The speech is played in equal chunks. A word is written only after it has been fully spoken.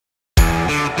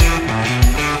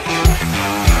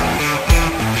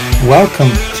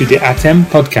welcome to the ATEME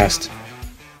podcast.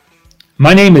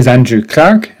 My name is Andrew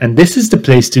Clark, and this is the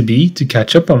place to be to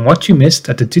catch up on what you missed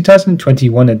at the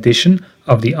 2021 edition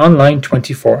of the online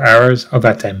 24 hours of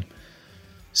ATEME.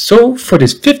 So, for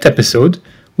this fifth episode,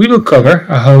 we will cover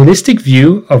a holistic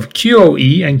view of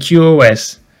QoE and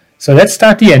QoS. So let's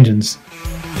start the engines.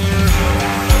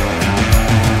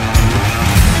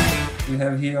 We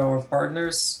have here our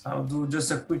partners. I'll do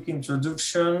just a quick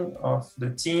introduction of the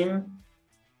team.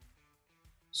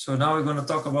 So now we're going to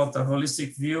talk about the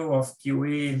holistic view of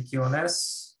QoE and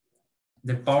QoS,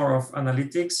 the power of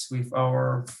analytics with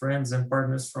our friends and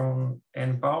partners from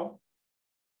NPAL.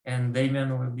 And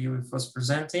Damien will be with us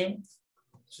presenting.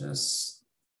 Just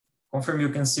confirm you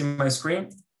can see my screen.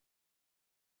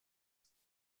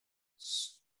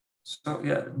 So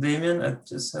yeah, Damien, I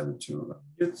just have to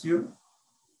mute you.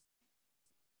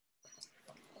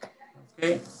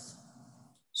 Okay.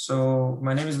 So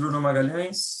my name is Bruno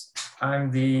Magalhães.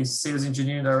 I'm the Sales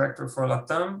Engineering Director for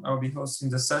LATAM. I'll be hosting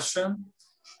the session.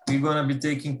 We're going to be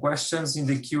taking questions in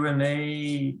the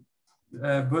Q&A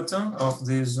button of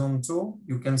the Zoom tool.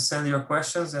 You can send your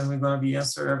questions and we're going to be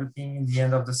answering everything in the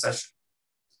end of the session.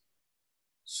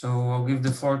 So I'll give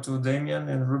the floor to Damien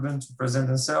and Ruben to present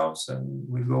themselves and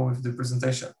we'll go with the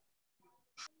presentation.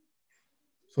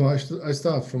 So I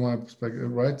start from my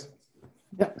perspective, right?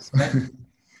 Yes.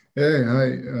 Hey, hi.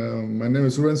 My name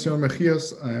is Ruben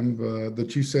Senor-Megias. I am the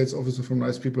Chief Sales Officer from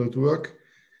Nice People at Work.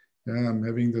 I'm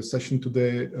having the session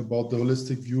today about the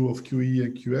holistic view of QoE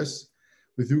and QoS.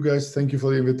 With you guys, thank you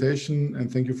for the invitation and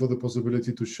thank you for the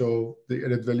possibility to show the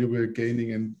added value we're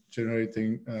gaining and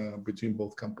generating between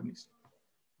both companies.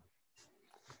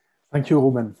 Thank you,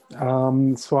 Ruben.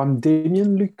 So I'm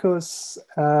Damien Lucas.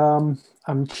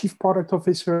 I'm Chief Product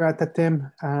Officer at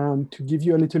ATEME. To give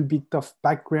you a little bit of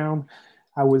background,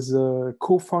 I was a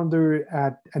co-founder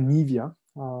at Anivia.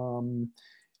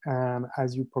 And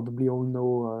as you probably all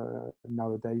know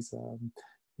nowadays,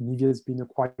 Anivia has been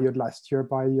acquired last year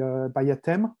by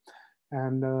ATEME.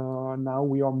 And now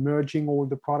we are merging all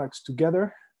the products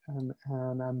together. And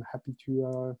I'm happy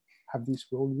to have this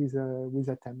role with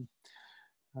ATEME.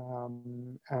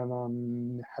 And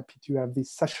I'm happy to have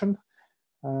this session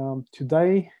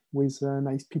today with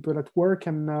Nice People at Work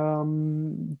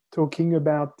and talking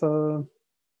about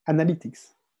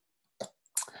analytics.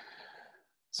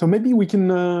 So maybe we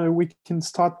can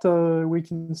start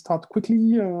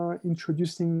quickly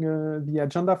introducing the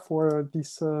agenda for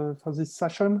this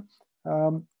session.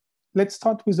 Let's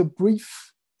start with a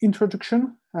brief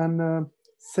introduction and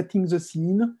setting the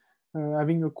scene.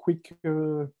 Having a quick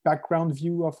background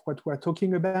view of what we're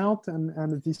talking about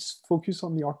and this focus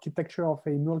on the architecture of a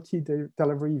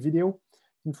multi-delivery video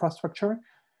infrastructure.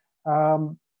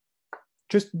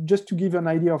 Just to give an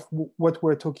idea of what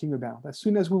we're talking about. As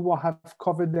soon as we will have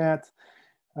covered that,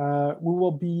 we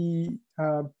will be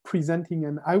presenting,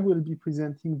 and I will be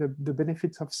presenting the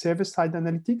benefits of server-side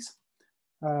analytics.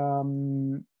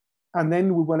 And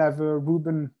then we will have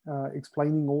Ruben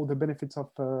explaining all the benefits of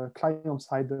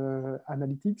client-side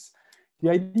analytics. The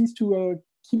idea is to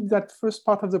keep that first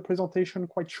part of the presentation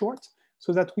quite short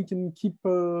so that we can keep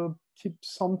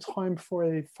some time for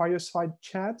a fireside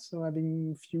chat. So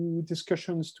having a few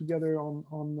discussions together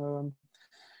on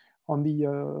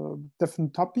the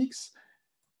different topics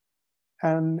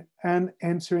and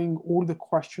answering all the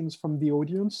questions from the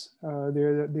audience.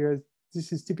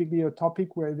 This is typically a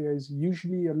topic where there is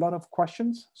usually a lot of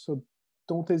questions, so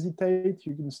don't hesitate.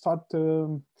 You can start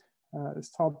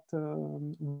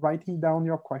writing down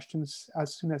your questions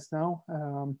as soon as now,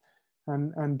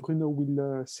 and Bruno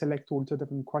will select all the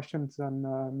different questions and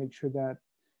make sure that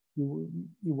you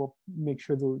will make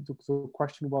sure the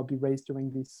question will be raised during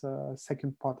this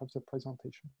second part of the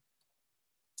presentation.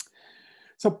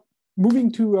 So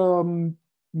moving to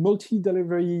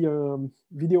multi-delivery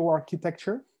video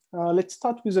architecture. Let's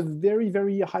start with a very,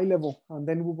 very high level, and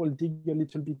then we will dig a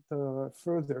little bit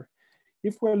further.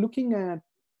 If we're looking at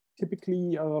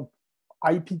typically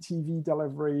IPTV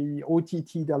delivery,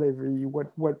 OTT delivery,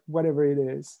 whatever it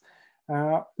is,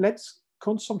 let's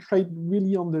concentrate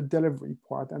really on the delivery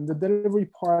part. And the delivery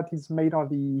part is made of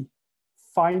the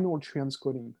final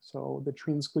transcoding, so the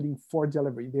transcoding for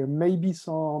delivery. There may be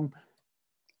some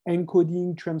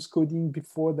encoding, transcoding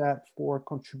before that for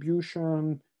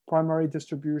contribution, primary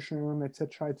distribution,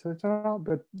 etc., etc.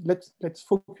 But let's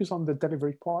focus on the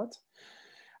delivery part.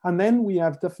 And then we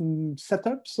have different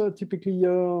setups, typically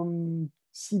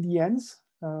CDNs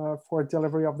for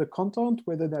delivery of the content,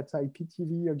 whether that's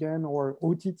IPTV again or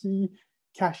OTT,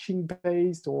 caching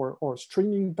based or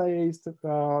streaming based.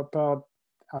 But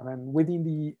within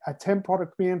the ATEME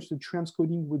product range, the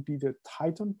transcoding would be the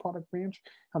Titan product range,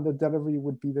 and the delivery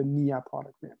would be the NIA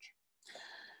product range.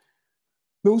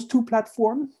 Those two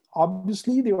platforms,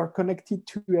 obviously, they are connected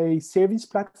to a service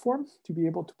platform to be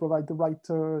able to provide the right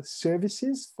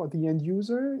services for the end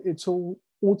user. It's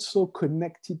also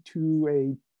connected to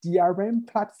a DRM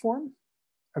platform.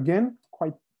 Again,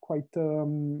 quite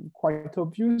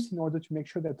obvious in order to make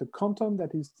sure that the content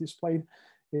that is displayed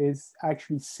is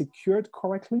actually secured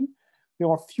correctly. There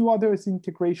are a few others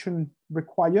integration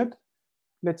required.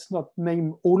 Let's not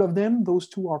name all of them. Those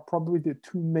two are probably the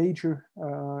two major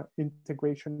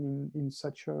integration in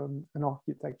such an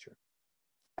architecture.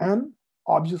 And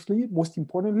obviously, most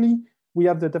importantly, we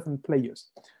have the different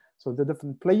players. So the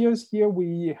different players here,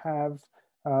 we have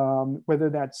whether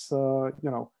that's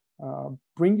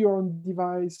bring your own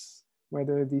device,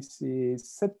 whether this is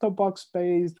set-top box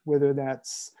based, whether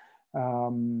that's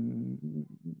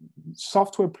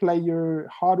software player,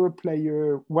 hardware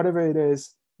player, whatever it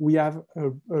is, we have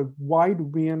a wide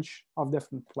range of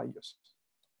different players.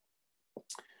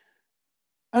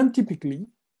 And typically,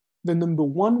 the number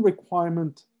one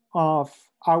requirement of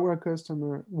our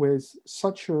customer with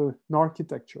such an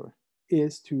architecture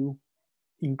is to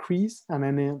increase and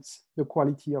enhance the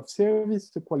quality of service,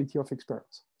 the quality of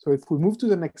experience. So if we move to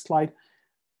the next slide,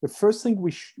 the first thing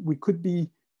we could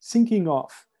be thinking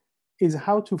of is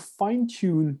how to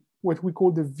fine-tune what we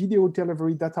call the video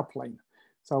delivery data plane.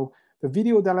 So the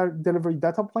video delivery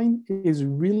data plane is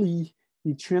really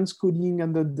the transcoding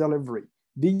and the delivery.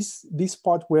 This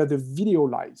part where the video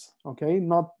lies, okay?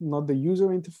 Not the user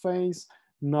interface,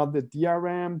 not the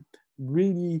DRM,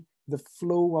 really the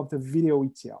flow of the video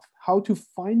itself. How to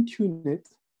fine-tune it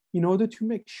in order to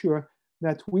make sure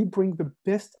that we bring the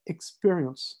best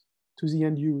experience to the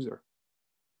end user.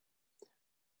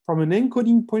 From an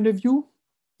encoding point of view,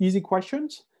 easy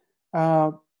questions.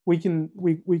 We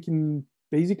can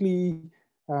basically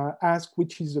ask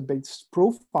which is the best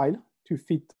profile to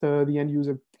fit the end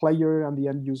user player and the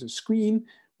end user screen.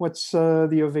 What's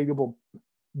the available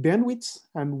bandwidth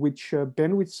and which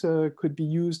bandwidth could be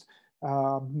used?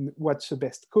 What's the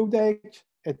best codec,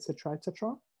 etc.,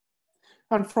 etc.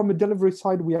 And from a delivery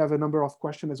side, we have a number of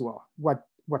questions as well.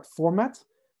 What format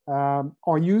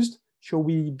are used? Shall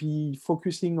we be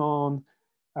focusing on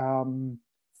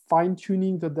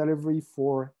fine-tuning the delivery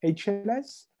for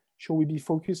HLS? Shall we be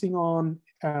focusing on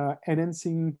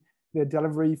enhancing the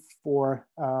delivery for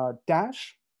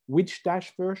Dash? Which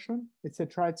Dash version,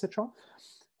 etc., etc.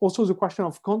 Also, the question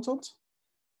of content.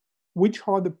 Which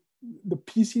are the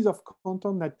pieces of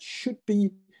content that should be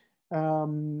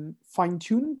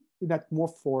fine-tuned? Is that more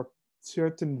for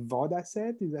certain VOD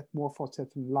asset? Is that more for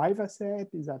certain live asset?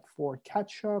 Is that for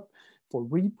catch-up, for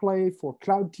replay, for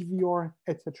cloud DVR,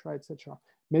 etc., etc.?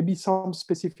 Maybe some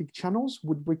specific channels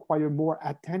would require more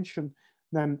attention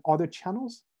than other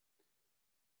channels.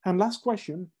 And last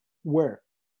question, where?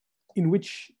 In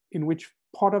which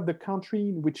part of the country,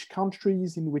 in which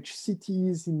countries, in which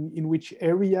cities, in which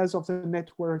areas of the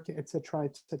network, etc.,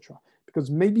 etc. Because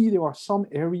maybe there are some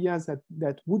areas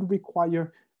that would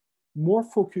require more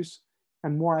focus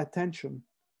and more attention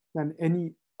than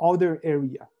any other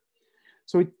area.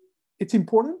 So it's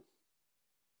important.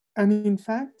 And in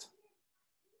fact,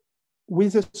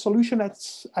 with a solution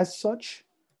as such,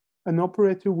 an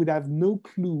operator would have no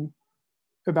clue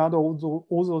about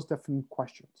all those different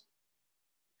questions.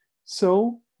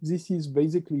 So this is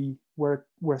basically where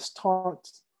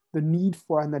starts the need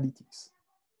for analytics.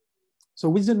 So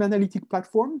with an analytic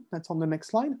platform, that's on the next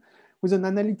slide, with an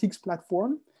analytics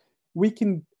platform, we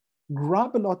can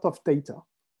grab a lot of data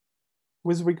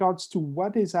with regards to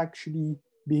what is actually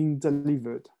being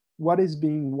delivered, what is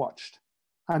being watched.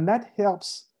 And that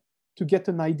helps to get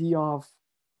an idea of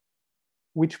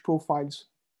which profiles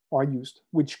are used,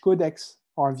 which codecs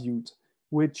are viewed,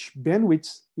 which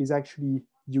bandwidth is actually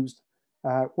used.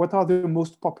 What are the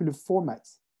most popular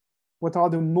formats? What are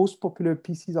the most popular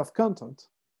pieces of content?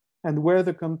 And where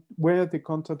the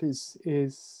content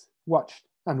is watched,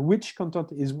 and which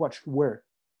content is watched where,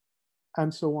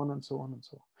 and so on and so on and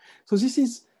so on. So this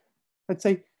is, let's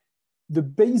say, the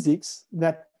basics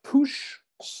that push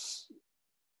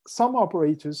some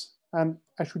operators, and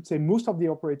I should say most of the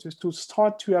operators, to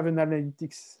start to have an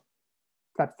analytics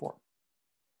platform.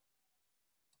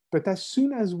 But as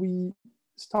soon as we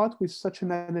start with such an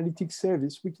analytics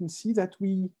service, we can see that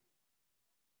we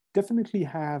definitely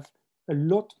have a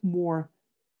lot more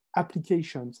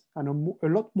applications and a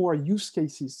lot more use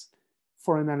cases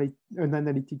for an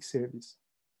analytics service.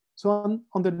 So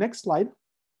on the next slide,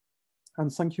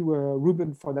 and thank you,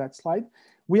 Ruben, for that slide,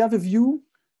 we have a view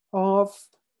of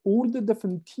all the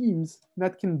different teams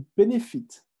that can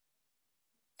benefit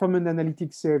from an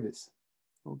analytics service,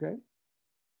 okay?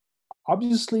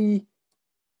 Obviously,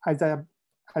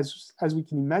 as we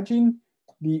can imagine,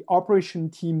 the operation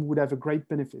team would have a great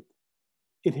benefit.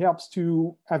 It helps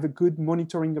to have a good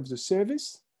monitoring of the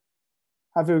service,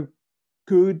 have a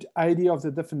good idea of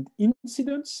the different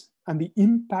incidents and the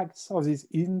impacts of these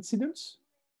incidents.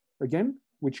 Again,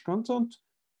 which content,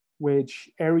 which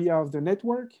area of the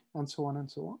network, and so on and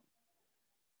so on.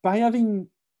 By having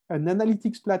an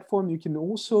analytics platform, you can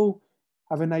also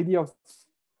have an idea of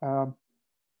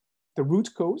the root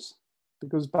cause,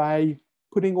 because by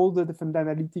putting all the different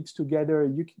analytics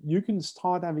together, you can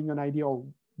start having an idea of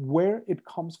where it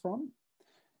comes from,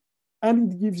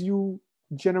 and it gives you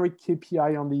generic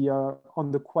KPI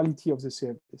on the quality of the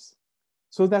service.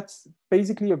 So that's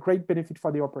basically a great benefit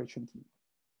for the operation team.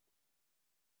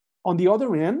 On the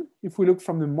other hand, if we look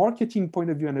from the marketing point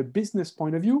of view and a business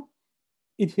point of view,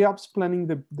 it helps planning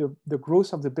the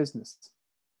growth of the business.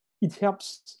 It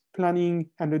helps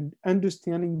planning and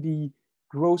understanding the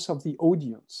growth of the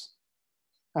audience.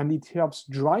 And it helps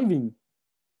driving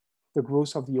the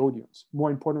growth of the audience,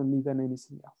 more importantly than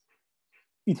anything else.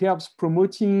 It helps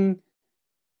promoting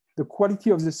the quality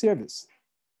of the service.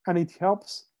 And it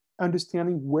helps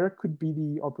understanding where could be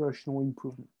the operational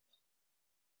improvement.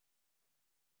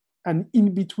 And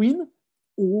in between,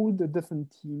 all the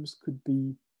different teams could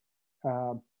be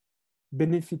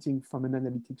benefiting from an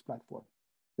analytics platform.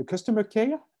 The customer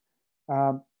care,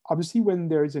 obviously when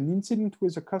there is an incident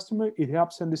with a customer, it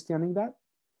helps understanding that.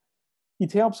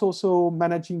 It helps also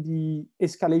managing the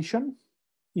escalation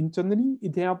internally.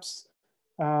 It helps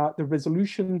the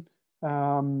resolution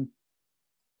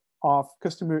of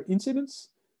customer incidents.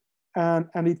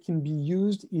 And it can be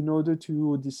used in order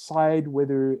to decide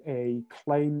whether a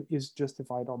claim is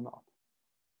justified or not.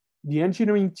 The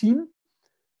engineering team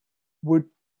would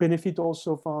benefit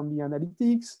also from the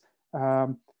analytics,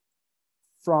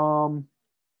 from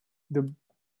the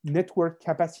network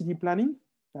capacity planning.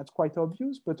 That's quite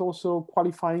obvious, but also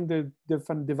qualifying the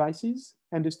different devices,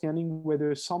 understanding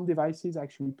whether some devices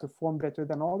actually perform better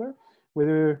than others,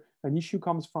 whether an issue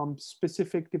comes from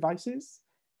specific devices,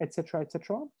 etc.,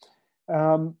 etc.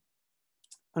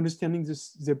 Understanding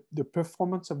the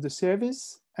performance of the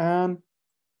service and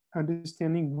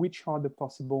understanding which are the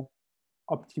possible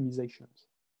optimizations.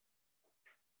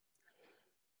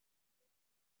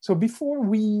 So before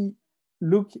we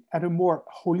look at a more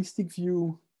holistic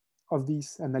view of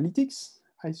these analytics,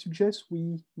 I suggest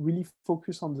we really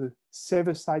focus on the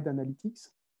server-side analytics.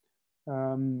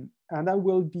 And I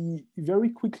will be very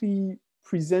quickly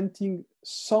presenting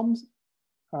some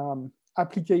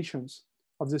applications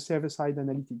of the server-side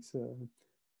analytics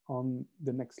on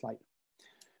the next slide.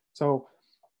 So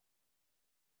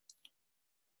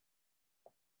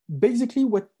basically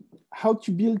how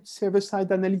to build server-side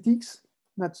analytics,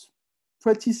 that's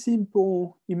pretty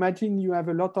simple. Imagine you have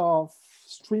a lot of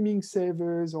streaming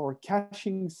servers or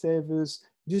caching servers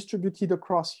distributed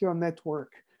across your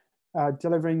network,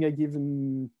 delivering a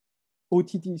given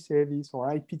OTT service or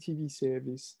IPTV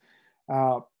service.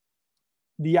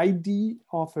 The idea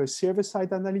of a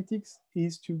server-side analytics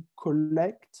is to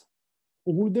collect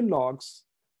all the logs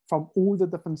from all the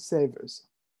different servers.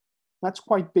 That's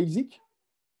quite basic.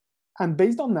 And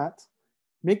based on that,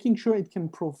 making sure it can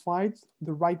provide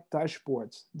the right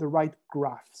dashboards, the right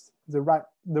graphs, the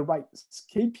right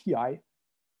KPI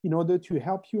in order to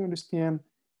help you understand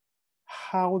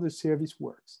how the service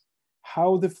works,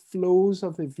 how the flows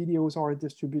of the videos are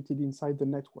distributed inside the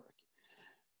network,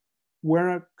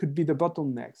 where could be the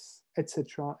bottlenecks,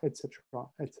 etc., etc.,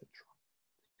 etc.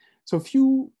 So a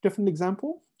few different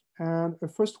examples. And the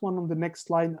first one on the next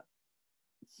slide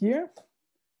here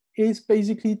is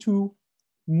basically to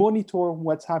monitor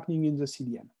what's happening in the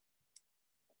CDN.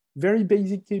 Very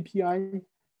basic KPI.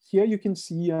 Here you can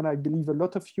see, and I believe a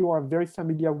lot of you are very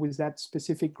familiar with that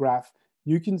specific graph.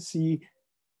 You can see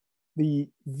the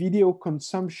video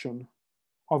consumption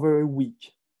over a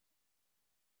week.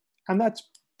 And that's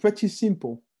pretty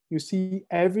simple. You see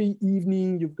every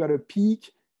evening you've got a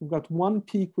peak. You've got one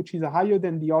peak which is higher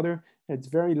than the other. It's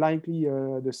very likely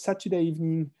the Saturday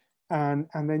evening. And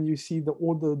then you see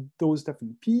those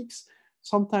different peaks.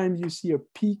 Sometimes you see a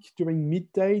peak during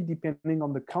midday, depending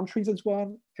on the countries as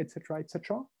well, etc.,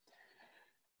 etc.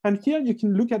 And here you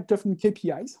can look at different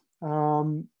KPIs.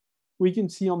 We can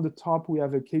see on the top, we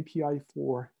have a KPI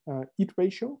for hit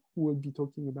ratio. We'll be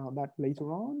talking about that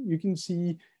later on. You can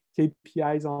see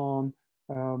KPIs on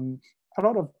a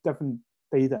lot of different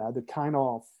data,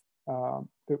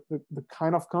 the the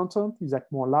kind of content. Is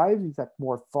that more live? Is that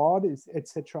more VOD? Is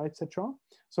etc. etc.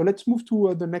 So let's move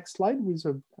to the next slide with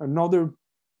another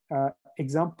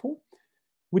example,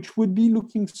 which would be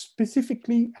looking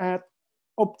specifically at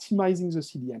optimizing the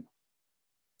CDN.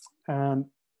 And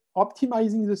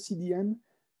optimizing the CDN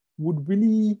would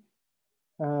really,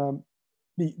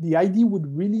 the idea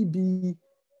would really be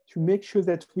to make sure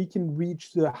that we can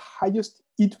reach the highest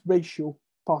hit ratio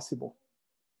possible.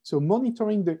 So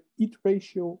monitoring the hit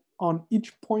ratio on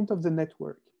each point of the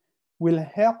network will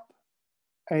help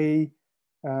an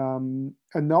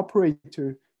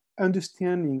operator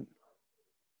understanding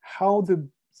how the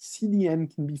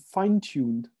CDN can be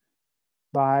fine-tuned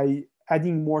by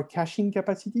adding more caching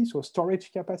capacity, so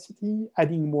storage capacity,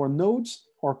 adding more nodes,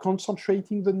 or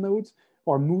concentrating the nodes,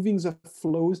 or moving the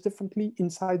flows differently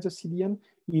inside the CDN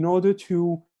in order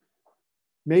to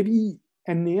maybe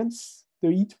enhance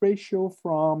the hit ratio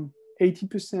from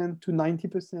 80% to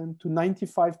 90% to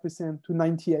 95% to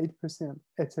 98%,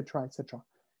 etc., etc.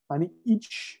 And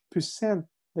each percent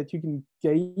that you can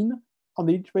gain on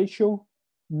the hit ratio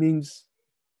means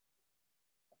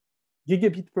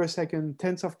gigabit per second,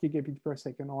 tens of gigabit per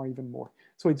second, or even more.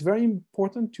 So it's very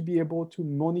important to be able to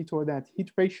monitor that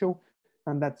hit ratio,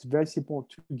 and that's very simple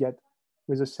to get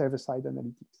with the server-side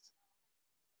analytics.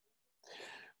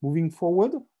 Moving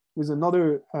forward with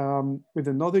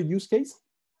another use case,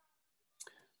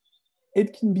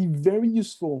 it can be very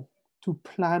useful to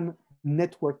plan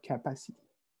network capacity.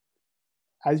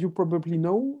 As you probably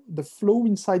know, the flow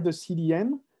inside the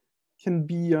CDN can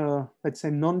be, let's say,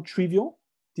 non-trivial,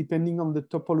 depending on the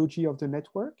topology of the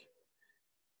network.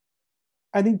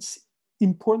 And it's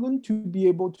important to be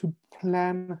able to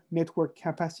plan network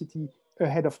capacity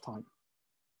ahead of time.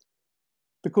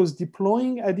 Because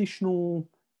deploying additional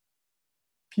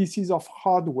pieces of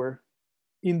hardware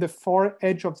in the far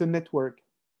edge of the network,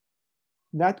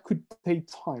 that could take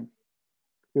time,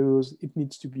 because it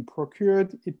needs to be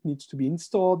procured, it needs to be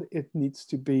installed, it needs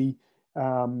to be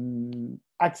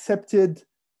accepted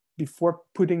before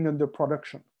putting under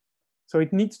production. So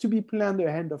it needs to be planned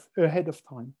ahead of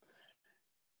time.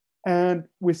 And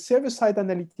with server-side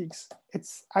analytics,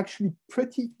 it's actually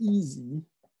pretty easy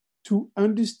to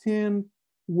understand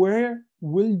where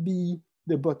will be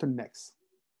the bottlenecks,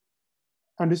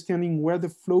 understanding where the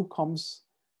flow comes,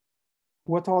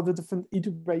 what are the different hit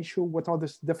ratio, what are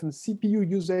the different CPU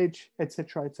usage,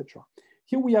 etc., etc.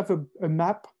 Here we have a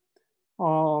map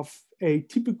of a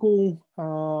typical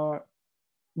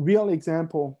real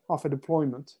example of a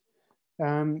deployment.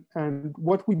 And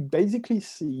what we basically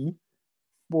see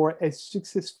for a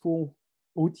successful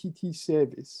OTT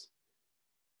service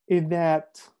is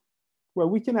that, well,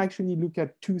 we can actually look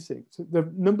at two things. The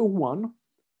number one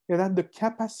is that the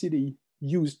capacity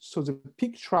used, so the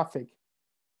peak traffic,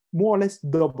 more or less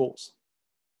doubles.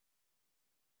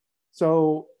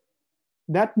 So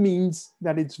that means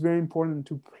that it's very important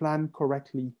to plan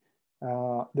correctly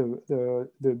the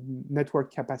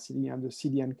network capacity and the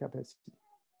CDN capacity.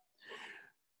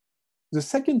 The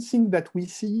second thing that we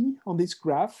see on this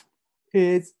graph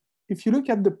is if you look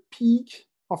at the peak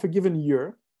of a given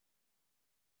year,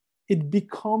 it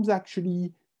becomes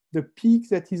actually the peak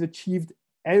that is achieved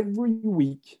every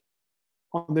week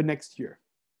on the next year.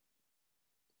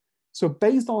 So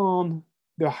based on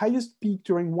the highest peak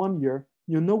during 1 year,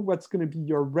 you know what's going to be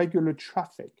your regular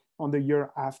traffic on the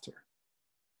year after.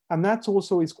 And that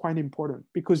also is quite important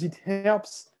because it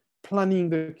helps planning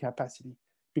the capacity,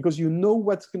 because you know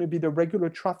what's going to be the regular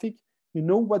traffic, you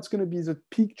know what's going to be the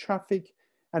peak traffic,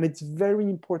 and it's very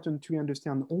important to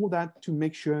understand all that to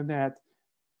make sure that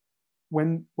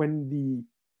when the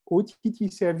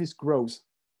OTT service grows,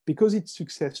 because it's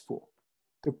successful,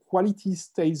 the quality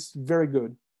stays very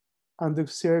good and the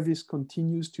service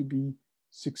continues to be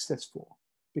successful,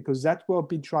 because that will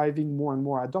be driving more and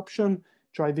more adoption,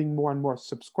 driving more and more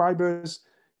subscribers,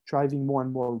 driving more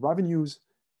and more revenues,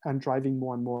 and driving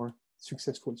more and more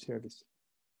successful service.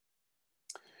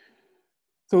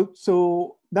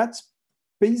 So that's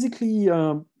basically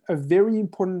a very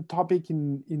important topic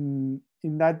in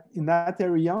that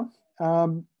area.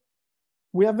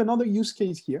 We have another use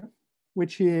case here,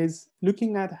 which is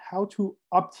looking at how to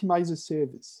optimize a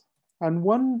service. And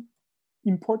one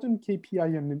important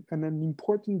KPI and an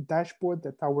important dashboard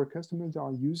that our customers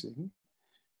are using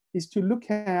is to look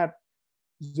at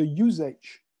the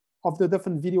usage of the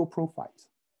different video profiles.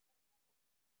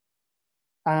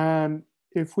 And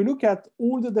if we look at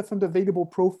all the different available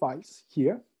profiles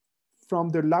here, from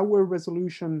the lower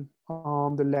resolution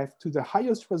on the left to the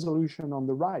highest resolution on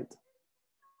the right,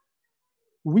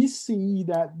 we see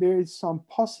that there is some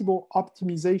possible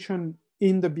optimization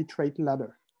in the bitrate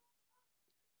ladder.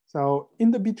 So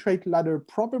in the bitrate ladder,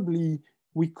 probably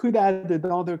we could add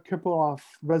another couple of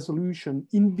resolution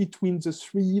in between the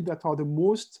three that are the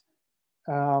most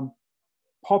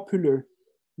popular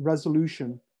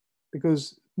resolution,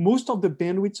 because most of the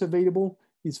bandwidth available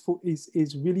is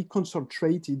really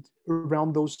concentrated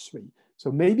around those three. So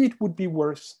maybe it would be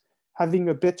worth having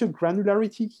a better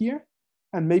granularity here,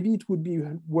 and maybe it would be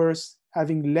worth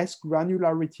having less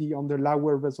granularity on the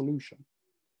lower resolution.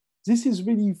 This is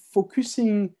really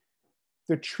focusing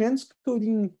the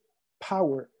transcoding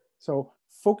power. So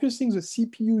focusing the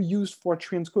CPU used for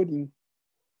transcoding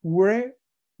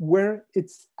where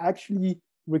it's actually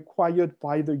required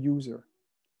by the user.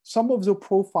 Some of the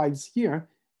profiles here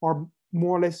are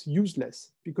more or less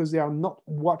useless because they are not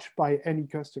watched by any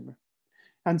customer.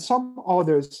 And some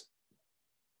others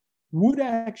would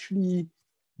actually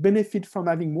benefit from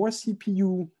having more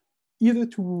CPU, either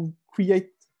to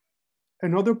create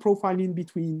another profile in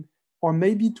between, or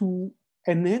maybe to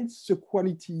enhance the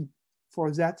quality for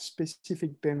that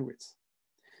specific bandwidth.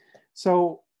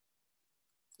 So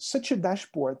such a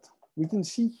dashboard, we can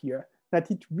see here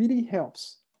that it really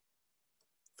helps.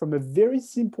 From a very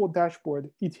simple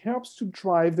dashboard, it helps to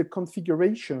drive the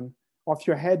configuration of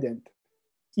your headend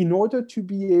in order to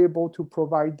be able to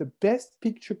provide the best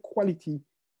picture quality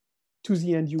to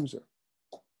the end user.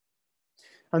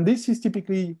 And this is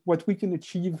typically what we can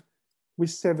achieve with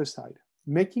server-side,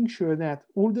 making sure that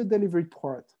all the delivery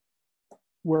part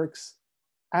works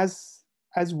as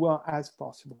well as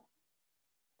possible.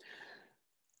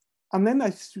 And then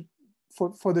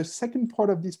for the second part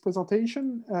of this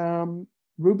presentation,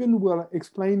 Ruben will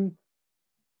explain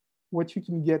what you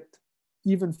can get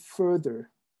even further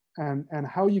and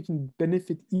how you can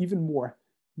benefit even more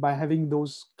by having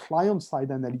those client-side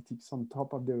analytics on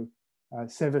top of the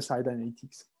server-side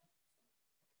analytics.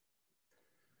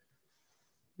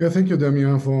 Yeah, thank you,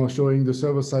 Damien, for showing the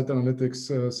server-side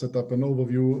analytics setup and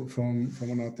overview from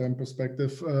an ATEME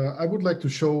perspective. I would like to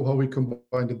show how we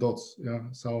combine the dots. Yeah,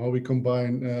 so how we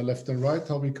combine left and right,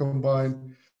 how we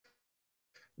combine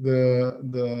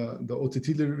the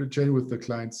OTT delivery chain with the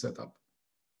client setup.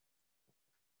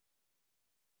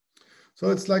 So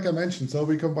it's like I mentioned, so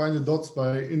we combine the dots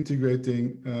by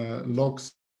integrating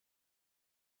logs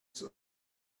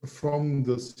from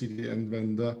the CDN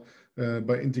vendor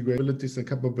by integrabilities and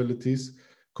capabilities,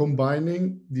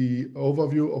 combining the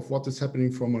overview of what is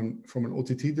happening from an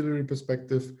OTT delivery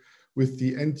perspective with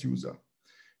the end user.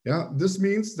 Yeah, this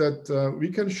means that we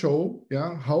can show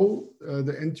how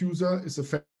the end user is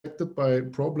affected by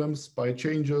problems, by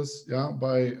changes,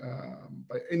 by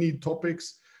any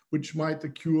topics which might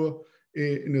occur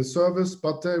in a service.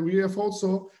 But we have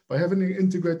also, by having an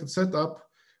integrated setup,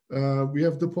 we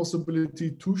have the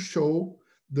possibility to show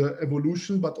the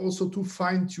evolution, but also to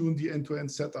fine-tune the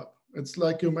end-to-end setup. It's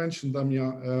like you mentioned,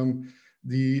 Damien,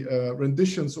 the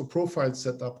renditions or profile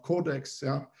setup, codecs.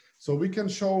 Yeah. So we can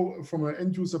show from an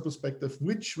end-user perspective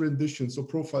which renditions or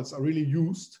profiles are really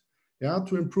used,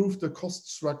 to improve the cost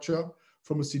structure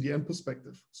from a CDN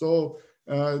perspective. So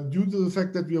due to the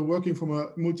fact that we are working from a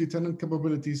multi-tenant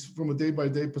capabilities from a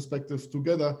day-by-day perspective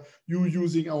together, you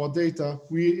using our data,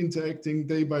 we interacting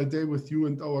day by day with you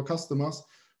and our customers,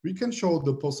 we can show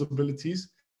the possibilities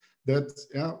that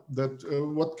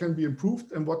what can be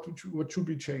improved and what should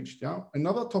be changed. Yeah.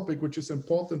 Another topic which is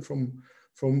important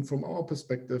from our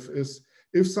perspective is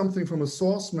if something from a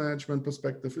source management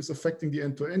perspective is affecting the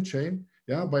end-to-end chain,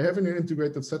 by having an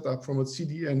integrated setup from a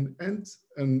CDN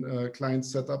and client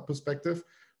setup perspective,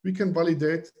 we can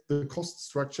validate the cost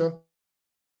structure,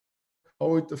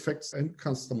 how it affects end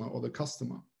customer or the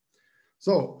customer.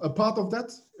 So a part of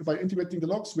that, by integrating the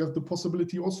logs, we have the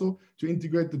possibility also to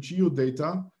integrate the geo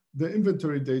data, the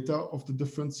inventory data of the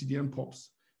different CDN POPs,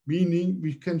 meaning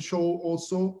we can show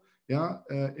also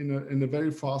in a very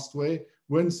fast way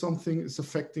when something is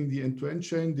affecting the end-to-end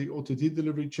chain, the OTT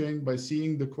delivery chain, by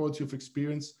seeing the quality of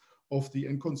experience of the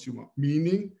end consumer,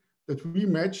 meaning that we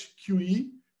match QoE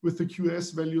with the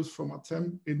QoS values from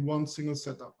ATEME in one single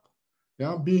setup.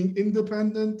 Yeah, being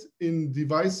independent in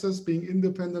devices, being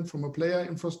independent from a player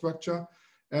infrastructure.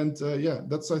 And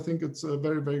that's, I think it's a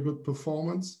very, very good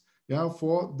performance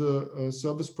for the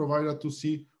service provider to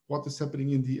see what is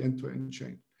happening in the end-to-end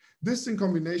chain. This in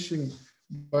combination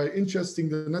by ingesting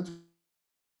the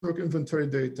network inventory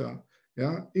data,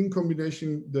 in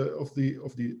combination of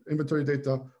the inventory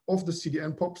data of the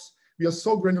CDN POPs, we are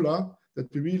so granular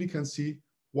that we really can see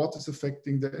what is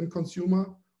affecting the end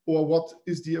consumer or what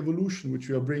is the evolution which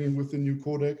we are bringing with the new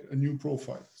codec, a new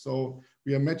profile. So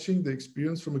we are matching the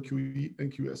experience from a QoE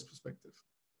and QoS perspective.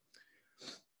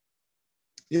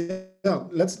 Yeah,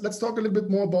 let's talk a little bit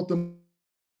more about the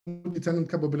multi-tenant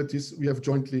capabilities we have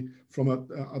jointly from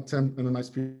ATEME and a nice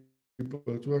people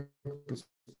at work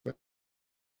perspective.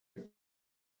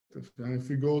 If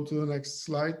we go to the next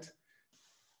slide.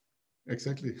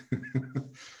 Exactly.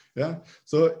 Yeah.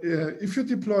 So if you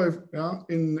deploy,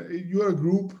 in your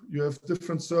group, you have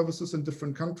different services in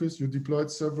different countries. You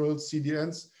deployed several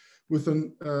CDNs with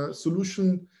a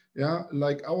solution,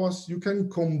 like ours. You can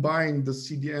combine the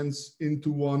CDNs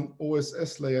into one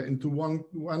OSS layer, into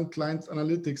one client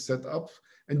analytics setup,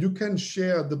 and you can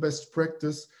share the best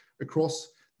practice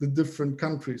across the different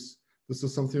countries. This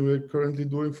is something we're currently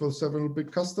doing for several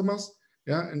big customers.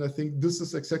 Yeah, and I think this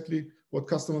is exactly what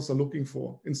customers are looking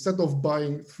for. Instead of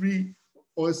buying 3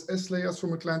 OSS layers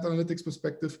from a client analytics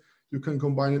perspective, you can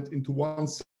combine it into one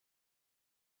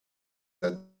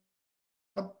setup,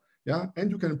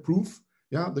 and you can improve,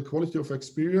 the quality of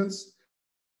experience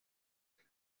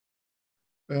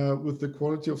with the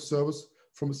quality of service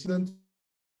from a student.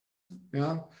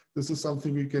 This is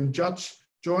something we can judge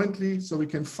jointly, so we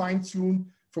can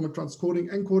fine-tune from a transcoding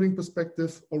encoding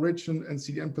perspective, origin and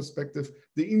CDN perspective,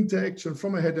 the interaction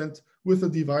from a headend with a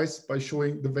device by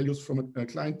showing the values from a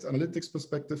client analytics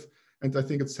perspective. And I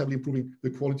think it's heavily improving the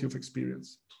quality of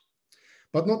experience.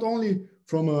 But not only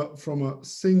from a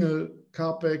single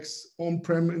CAPEX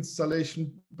on-prem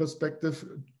installation perspective,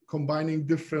 combining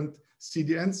different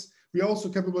CDNs, we are also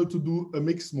capable to do a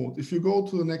mixed mode. If you go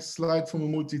to the next slide from a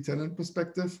multi-tenant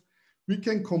perspective, we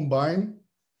can combine,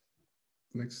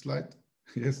 next slide.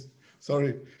 Yes,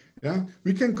 sorry. Yeah,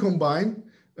 we can combine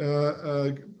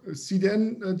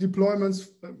CDN deployments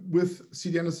with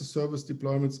CDN as a service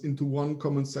deployments into one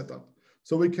common setup.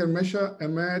 So we can measure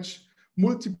and match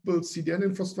multiple CDN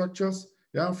infrastructures,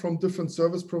 from different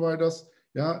service providers,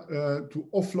 to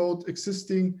offload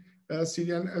existing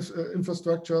CDN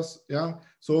infrastructures.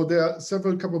 So there are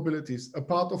several capabilities. A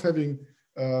part of having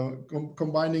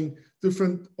combining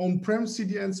different on-prem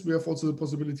CDNs, we have also the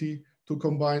possibility to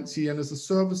combine CDN as a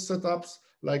service setups,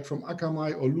 like from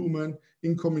Akamai or Lumen,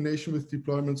 in combination with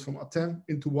deployments from ATEME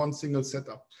into one single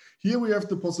setup. Here we have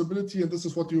the possibility, and this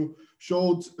is what you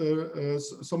showed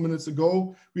some minutes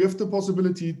ago, we have the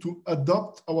possibility to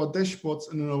adopt our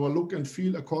dashboards and our look and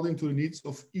feel according to the needs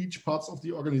of each parts of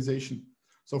the organization.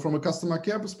 So from a customer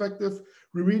care perspective,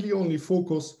 we really only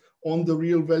focus on the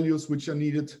real values which are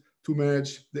needed to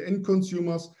manage the end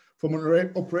consumers. From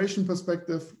an operation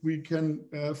perspective, we can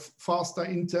faster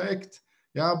interact,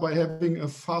 by having a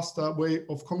faster way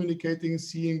of communicating,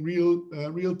 seeing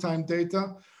real-time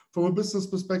data. From a business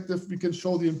perspective, we can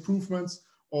show the improvements,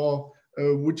 or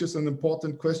which is an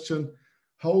important question,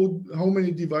 how many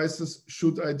devices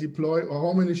should I deploy, or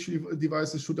how many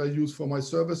devices should I use for my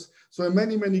service? So in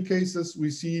many cases, we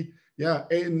see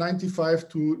 95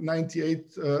 to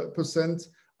 98%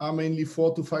 are mainly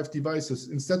 4 to 5 devices.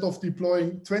 Instead of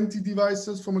deploying 20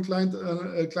 devices from a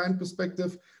client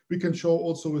perspective, we can show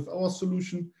also with our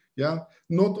solution,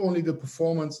 not only the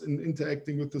performance in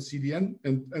interacting with the CDN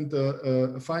and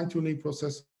the fine-tuning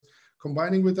process,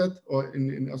 combining with that, or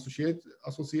in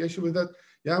association with that,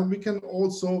 we can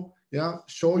also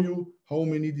show you how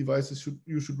many devices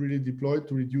you should really deploy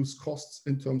to reduce costs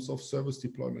in terms of service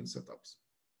deployment setups.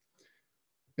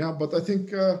 But I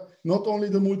think not only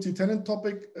the multi-tenant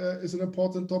topic is an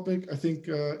important topic. I think,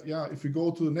 if we go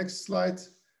to the next slide,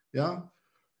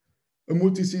 a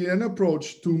multi-CDN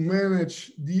approach to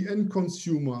manage the end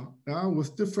consumer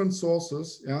with different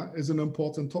sources is an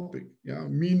important topic.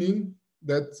 Meaning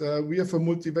that we have a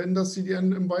multi-vendor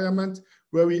CDN environment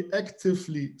where we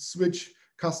actively switch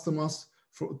customers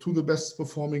to the best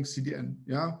performing CDN.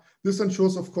 This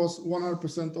ensures, of course,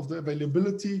 100% of the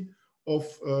availability of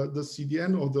the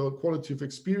CDN or the quality of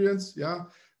experience.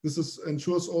 This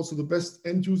ensures also the best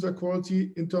end user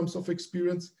quality in terms of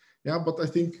experience. But I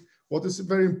think what is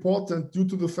very important, due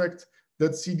to the fact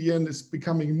that CDN is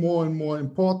becoming more and more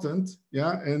important,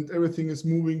 and everything is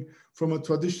moving from a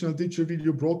traditional digital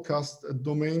video broadcast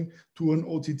domain to an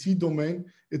OTT domain,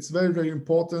 it's very, very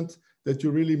important that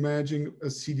you're really managing a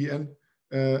CDN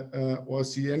or a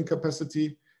CDN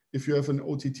capacity if you have an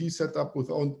OTT setup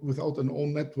without an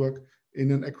own network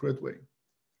in an accurate way.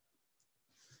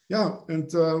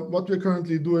 And what we're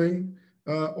currently doing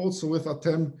also with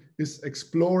ATEME is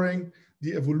exploring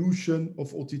the evolution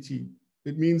of OTT.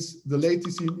 It means the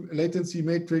latency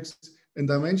matrix and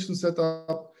dimension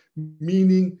setup,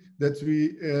 meaning that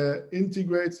we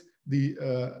integrate the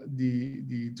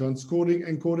transcoding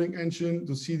encoding engine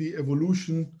to see the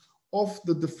evolution of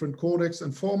the different codecs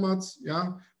and formats,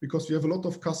 because we have a lot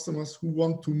of customers who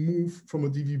want to move from a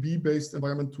DVB-based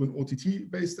environment to an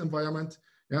OTT-based environment,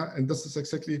 and this is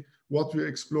exactly what we're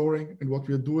exploring and what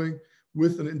we're doing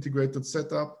with an integrated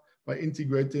setup by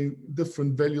integrating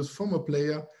different values from a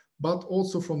player, but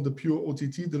also from the pure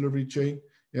OTT delivery chain,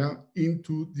 yeah,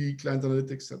 into the client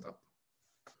analytics setup.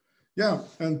 Yeah,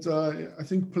 and I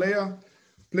think player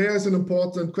is an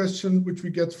important question which we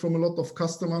get from a lot of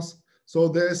customers. So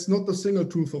there's not a single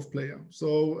truth of player.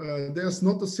 So there's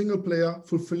not a single player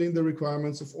fulfilling the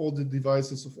requirements of all the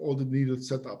devices, of all the needed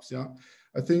setups. Yeah,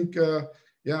 I think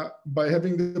yeah, by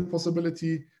having the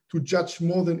possibility to judge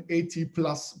more than 80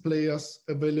 plus players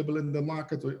available in the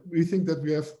market, we think that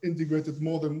we have integrated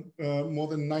more than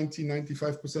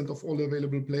 90-95% of all the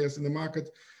available players in the market.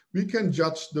 We can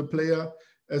judge the player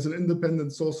as an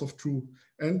independent source of truth.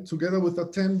 And together with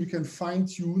ATEME, we can fine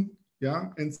tune, yeah,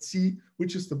 and see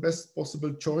which is the best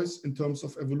possible choice in terms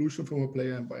of evolution from a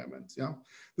player environment. Yeah,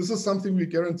 this is something we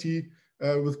guarantee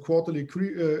with quarterly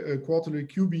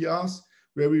QBRs,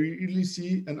 where we really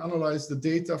see and analyze the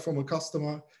data from a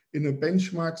customer in a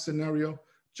benchmark scenario,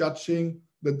 judging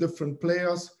the different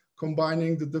players,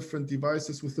 combining the different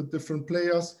devices with the different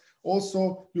players.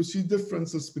 Also, you see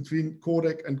differences between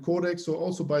codec and codec. So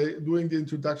also by doing the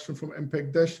introduction from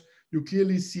MPEG Dash, you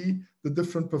clearly see the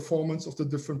different performance of the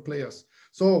different players.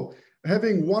 So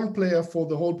having one player for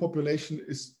the whole population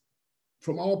is,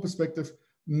 from our perspective,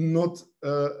 not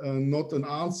an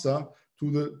answer to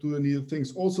the needed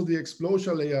things. Also, the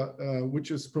exposure layer,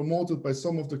 which is promoted by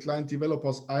some of the client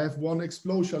developers, I have one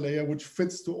exposure layer which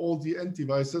fits to all the end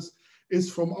devices,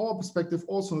 is from our perspective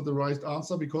also not the right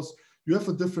answer, because you have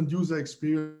a different user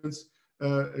experience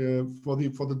for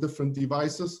the different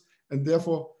devices. And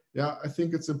therefore, yeah, I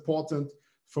think it's important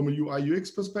from a UI UX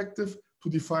perspective to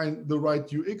define the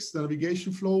right UX, the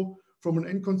navigation flow from an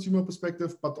end consumer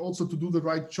perspective, but also to do the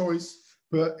right choice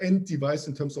per end device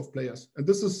in terms of players. And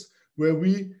this is where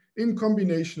we, in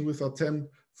combination with ATEME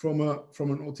from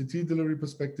an OTT delivery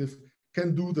perspective,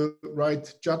 can do the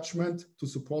right judgment to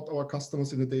support our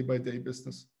customers in a day-by-day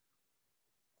business.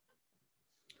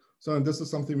 So, and this is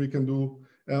something we can do,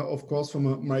 of course, from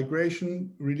a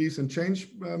migration, release and change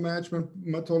management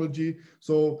methodology.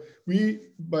 So we,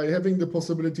 by having the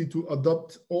possibility to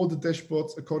adopt all the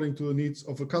dashboards according to the needs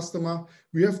of a customer,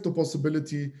 we have the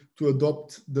possibility to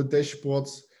adopt the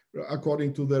dashboards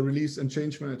according to the release and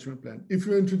change management plan. If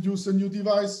you introduce a new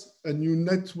device, a new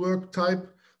network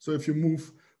type, so if you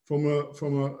move from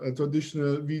a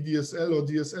traditional VDSL or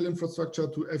DSL infrastructure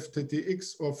to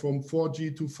FTTX, or from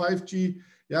 4G to 5G,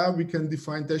 yeah, we can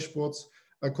define dashboards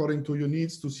according to your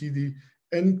needs to see the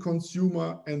end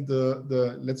consumer and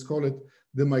the let's call it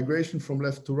the migration from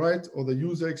left to right, or the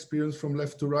user experience from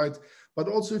left to right. But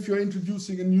also if you're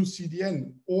introducing a new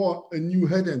CDN or a new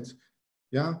headend,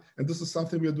 yeah, and this is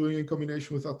something we are doing in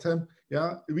combination with ATEME,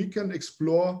 yeah, we can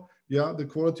explore, yeah, the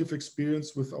quality of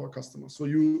experience with our customers. So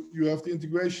you have the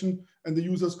integration and the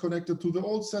users connected to the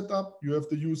old setup. You have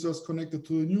the users connected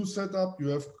to the new setup. You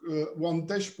have one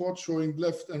dashboard showing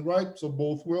left and right, so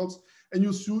both worlds. And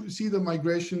you see the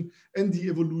migration and the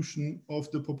evolution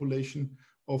of the population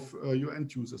of your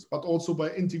end users, but also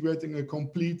by integrating a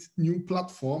complete new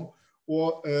platform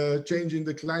or changing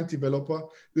the client developer.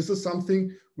 This is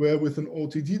something where with an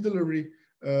OTT delivery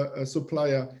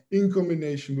supplier in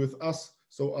combination with us,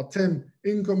 so ATEME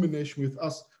in combination with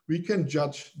us, we can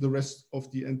judge the rest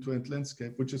of the end-to-end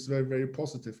landscape, which is very, very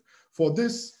positive. For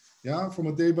this, yeah, from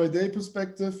a day-by-day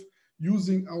perspective,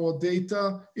 using our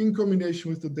data in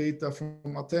combination with the data from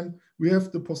ATEME, we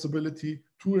have the possibility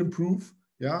to improve,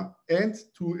 yeah, and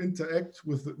to interact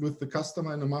with the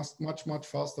customer in a much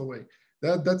faster way.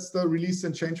 That's the release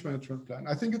and change management plan.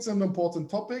 I think it's an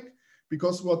important topic,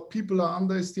 because what people are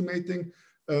underestimating,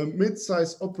 a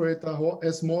mid-size operator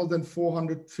has more than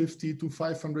 450 to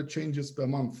 500 changes per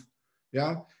month.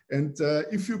 Yeah, and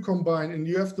if you combine and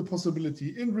you have the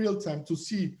possibility in real time to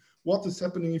see what is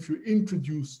happening if you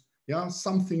introduce, yeah,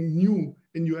 something new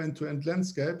in your end-to-end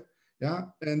landscape, yeah,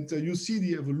 and you see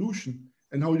the evolution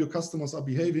and how your customers are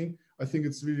behaving, I think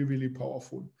it's really, really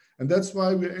powerful. And that's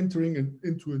why we're entering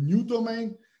into a new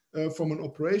domain from an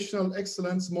operational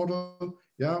excellence model.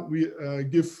 Yeah, we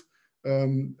give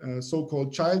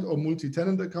so-called child or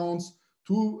multi-tenant accounts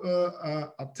to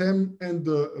ATEME and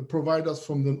the providers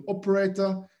from the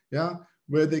operator, yeah,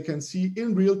 where they can see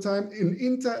in real time and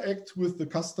interact with the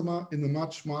customer in a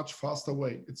much faster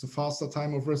way. It's a faster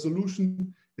time of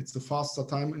resolution. It's a faster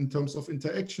time in terms of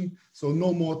interaction. So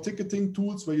no more ticketing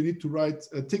tools where you need to write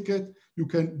a ticket. You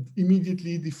can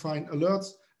immediately define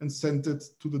alerts and send it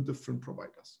to the different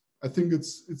providers. I think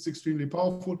it's extremely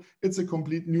powerful. It's a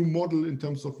complete new model in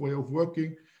terms of way of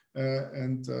working.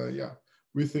 Yeah,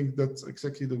 we think that's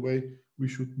exactly the way we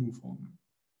should move on.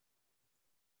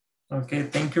 Okay,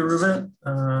 thank you, Ruben.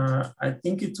 I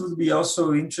think it would be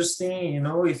also interesting, you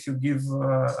know, if you give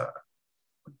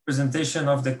presentation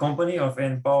of the company of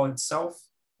NPAL itself.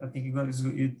 I think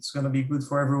it's going to be good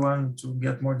for everyone to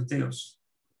get more details.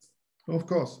 Of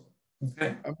course.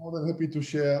 Okay. I'm more than happy to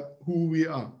share who we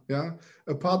are. Yeah,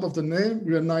 a part of the name,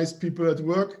 we are nice people at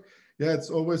work. Yeah,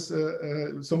 it's always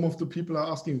some of the people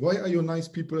are asking, why are you nice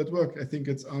people at work? I think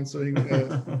it's answering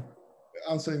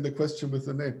answering the question with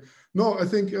the name. No, I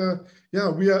think yeah,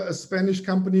 we are a Spanish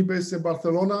company based in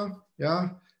Barcelona. Yeah,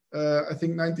 I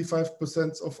think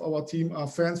 95% of our team are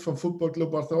fans from Football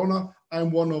Club Barcelona. I'm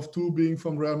one of two, being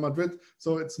from Real Madrid.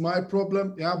 So it's my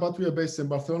problem. Yeah, but we are based in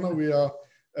Barcelona. We are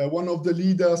one of the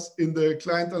leaders in the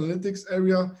client analytics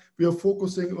area. We are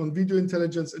focusing on video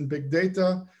intelligence and big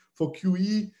data for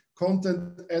QE,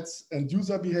 content, ads, and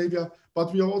user behavior.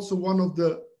 But we are also one of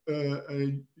the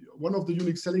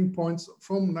unique selling points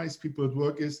from Nice People at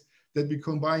Work is that we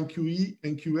combine QE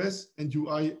and QoS and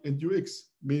UI and UX,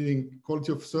 meaning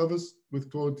quality of service with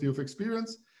quality of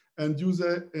experience and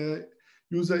user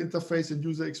interface and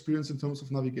user experience in terms of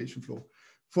navigation flow.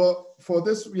 For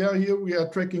this, we are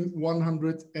tracking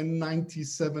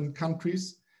 197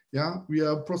 countries. Yeah, we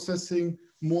are processing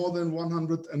more than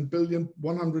 100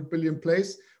 billion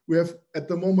plays. We have at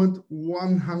the moment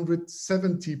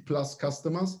 170 plus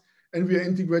customers, and we are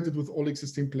integrated with all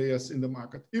existing players in the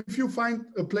market. If you find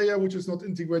a player which is not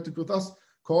integrated with us,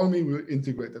 call me, we'll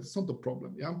integrate it. It's not a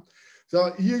problem. Yeah.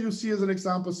 So here you see as an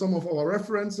example some of our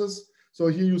references. So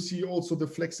here you see also the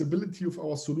flexibility of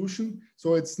our solution.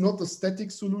 So it's not a static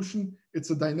solution, it's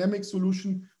a dynamic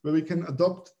solution where we can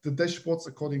adopt the dashboards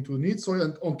according to needs. So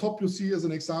and on top you see as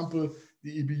an example,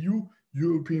 the EBU,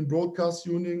 European Broadcast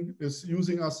Union, is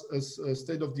using us as a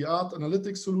state-of-the-art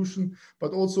analytics solution,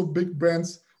 but also big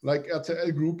brands like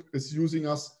RTL Group is using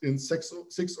us in six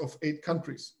of 8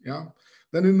 countries. Yeah.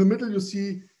 Then in the middle you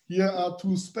see here are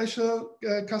 2 special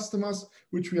customers,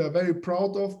 which we are very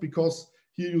proud of because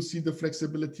here you see the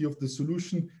flexibility of the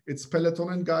solution. It's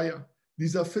Peloton and Gaia.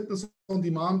 These are fitness on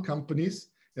demand companies.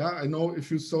 Yeah, I know if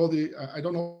you saw the, I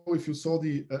don't know if you saw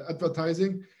the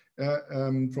advertising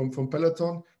from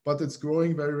Peloton, but it's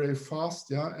growing very, very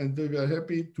fast. Yeah, and we are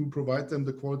happy to provide them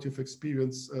the quality of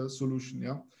experience solution.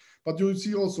 Yeah, but you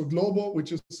see also Globo,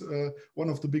 which is one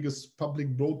of the biggest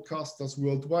public broadcasters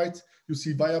worldwide. You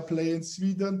see Viaplay in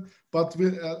Sweden, but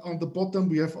on the bottom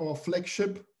we have our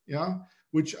flagship. Yeah,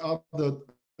 which are the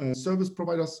service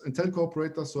providers and telco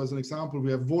operators. So as an example,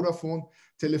 we have Vodafone,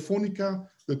 Telefonica,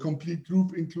 the complete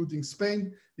group, including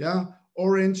Spain. Yeah,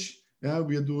 Orange. Yeah,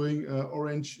 we are doing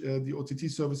Orange, the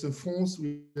OTT service in France.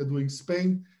 We are doing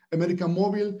Spain. America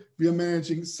Mobile, we are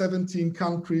managing 17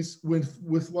 countries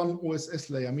with one OSS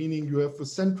layer, meaning you have a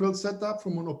central setup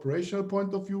from an operational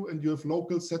point of view, and you have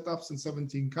local setups in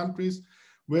 17 countries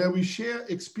where we share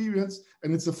experience,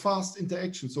 and it's a fast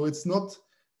interaction. So it's not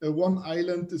one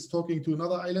island is talking to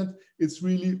another island. It's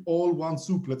really all one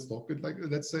soup. Let's talk it like,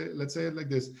 let's say it like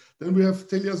this. Then we have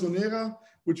Telia Sonera,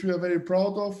 which we are very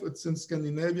proud of. It's in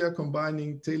Scandinavia,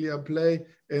 combining Telia Play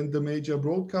and the major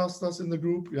broadcasters in the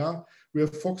group. Yeah, we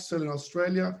have Foxtel in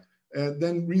Australia.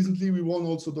 Then recently we won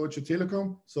also Deutsche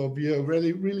Telekom. So we are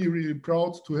really, really, really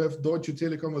proud to have Deutsche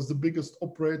Telekom as the biggest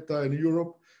operator in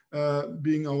Europe,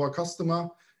 being our customer.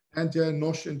 And yeah,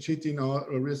 Nosh and Chetin are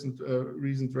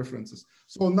recent references.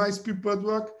 So Nice People at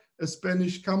Work, a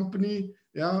Spanish company,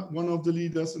 yeah, one of the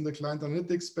leaders in the client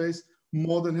analytics space.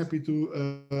 More than happy to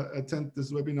attend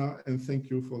this webinar, and thank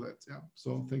you for that. Yeah,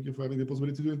 so thank you for having the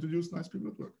possibility to introduce Nice People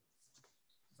at Work.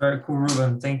 Very cool,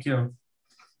 Ruben. Thank you.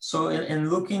 So in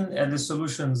looking at the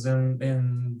solutions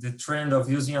and the trend of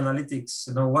using analytics,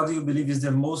 you know, what do you believe is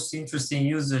the most interesting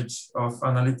usage of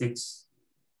analytics?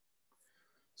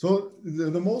 So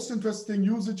the most interesting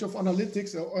usage of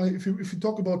analytics, if you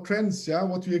talk about trends, yeah,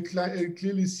 what we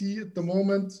clearly see at the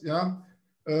moment, yeah,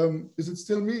 is it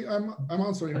still me? I'm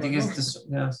answering. I think it's this,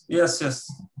 yes. Yes.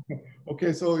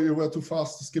 Okay, so you were too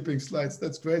fast skipping slides.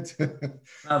 That's great.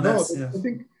 No, yes.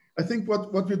 I think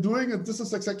what we're doing, and this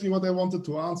is exactly what I wanted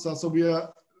to answer. So we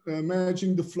are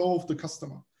managing the flow of the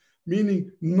customer,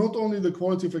 meaning not only the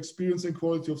quality of experience and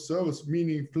quality of service,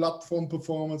 meaning platform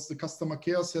performance, the customer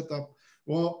care setup,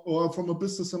 or from a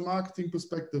business and marketing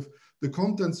perspective, the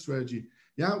content strategy.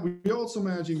 Yeah, we're also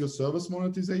managing the service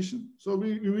monetization. So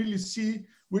we really see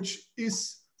which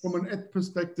is, from an ad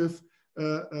perspective,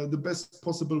 the best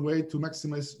possible way to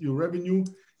maximize your revenue.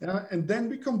 And then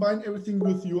we combine everything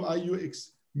with UI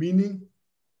UX, meaning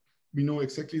we know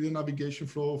exactly the navigation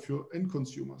flow of your end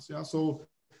consumers. Yeah, so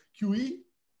QE,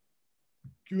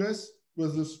 QoS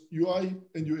versus UI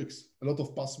and UX, a lot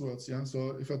of buzzwords. Yeah,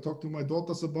 so if I talk to my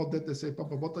daughters about that, they say,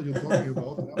 "Papa, what are you talking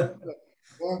about?"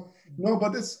 No,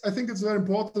 but I think it's very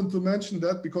important to mention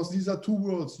that because these are two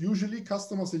worlds. Usually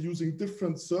customers are using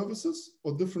different services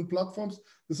or different platforms.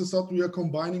 This is what we are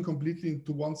combining completely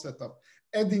into one setup.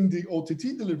 Adding the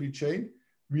OTT delivery chain,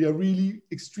 we are really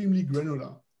extremely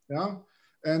granular. Yeah.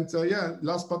 And yeah,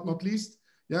 last but not least,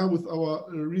 yeah, with our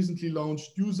recently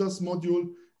launched users module,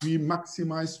 we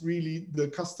maximize really the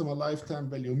customer lifetime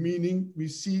value, meaning we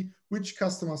see which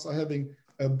customers are having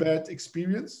a bad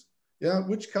experience. Yeah,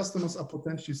 which customers are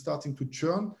potentially starting to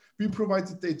churn. We provide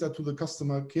the data to the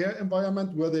customer care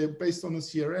environment where they, based on a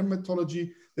CRM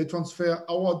methodology, they transfer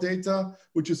our data,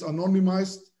 which is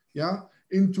anonymized, yeah,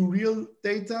 into real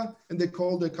data, and they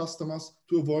call their customers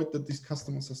to avoid that these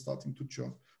customers are starting to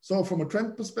churn. So from a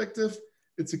trend perspective,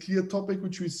 it's a clear topic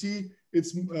which we see.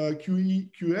 It's QoE,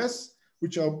 QoS,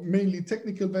 which are mainly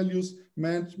technical values,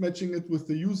 matching it with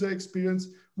the user experience,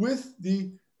 with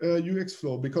the UX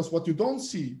flow. Because what you don't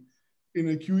see in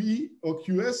a QoE or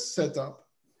QoS setup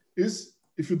is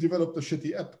if you develop a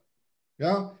shitty app.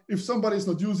 Yeah, if somebody is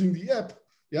not using the app,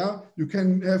 yeah, you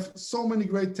can have so many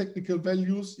great technical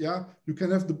values. Yeah, you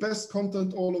can have the best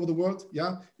content all over the world.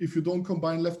 Yeah, if you don't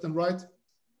combine left and right,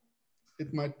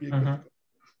 it might be a critical.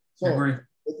 So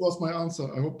that was my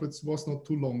answer. I hope it was not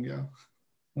too long. Yeah.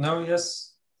 No,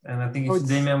 yes. And I think if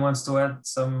Damien wants to add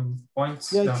some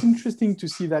points. Yeah, it's interesting to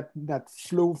see that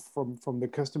flow from the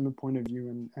customer point of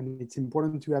view, and it's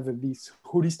important to have this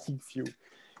holistic view.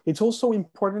 It's also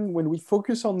important when we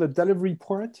focus on the delivery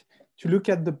part to look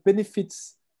at the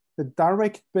benefits, the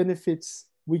direct benefits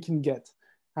we can get.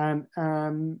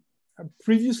 And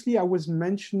previously I was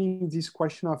mentioning this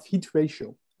question of hit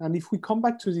ratio. And if we come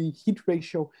back to the hit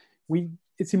ratio,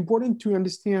 it's important to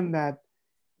understand that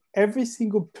every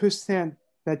single percent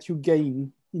that you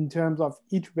gain in terms of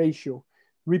hit ratio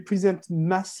represents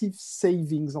massive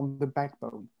savings on the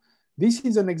backbone. This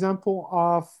is an example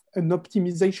of an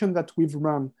optimization that we've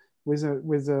run with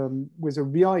a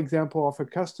real example of a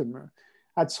customer.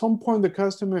 At some point, the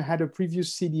customer had a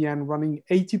previous CDN running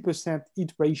 80%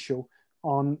 hit ratio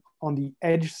on the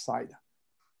edge side,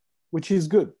 which is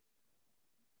good.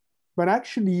 But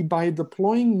actually, by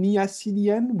deploying NIA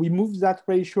CDN, we moved that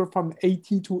ratio from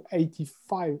 80 to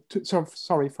 85,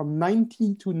 from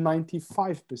 90 to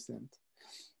 95%.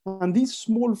 And this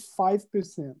small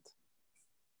 5%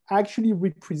 actually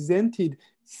represented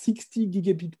 60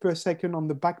 gigabit per second on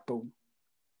the backbone.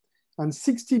 And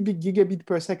 60 gigabit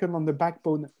per second on the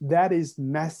backbone, that is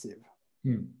massive.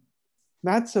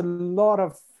 That's a lot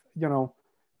of,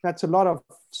 that's a lot of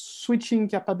switching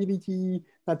capability.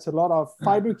 That's a lot of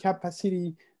fiber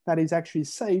capacity that is actually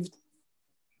saved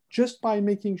just by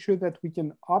making sure that we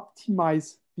can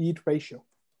optimize the hit ratio.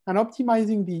 And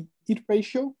optimizing the hit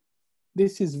ratio,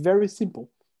 this is very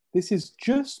simple. This is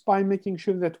just by making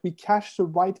sure that we cache the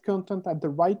right content at the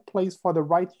right place for the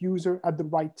right user at the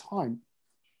right time.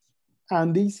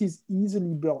 And this is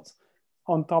easily built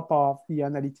on top of the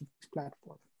analytics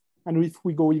platform. And if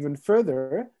we go even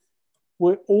further,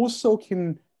 we also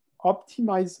can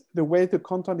optimize the way the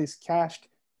content is cached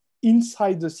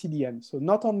inside the CDN. So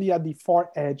not only at the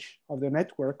far edge of the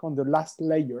network on the last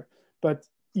layer, but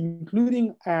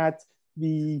including at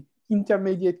the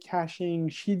intermediate caching,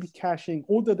 shield caching,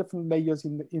 all the different layers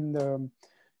in the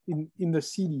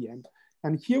CDN.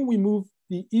 And here we move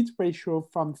the hit ratio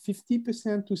from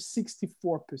 50% to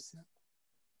 64%.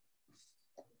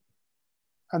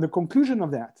 And the conclusion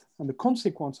of that, and the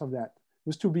consequence of that,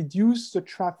 was to reduce the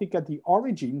traffic at the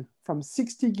origin from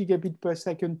 60 gigabit per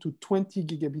second to 20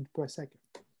 gigabit per second.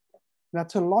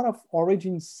 That's a lot of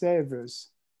origin servers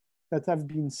that have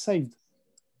been saved.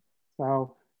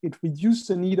 So it reduced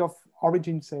the need of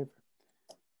origin server.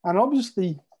 And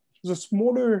obviously, the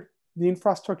smaller the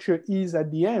infrastructure is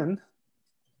at the end,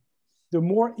 the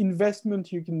more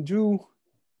investment you can do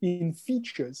in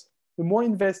features, the more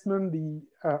investment the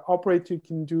operator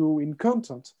can do in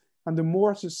content, and the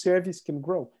more the service can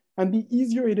grow. And the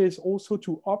easier it is also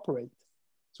to operate.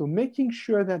 So making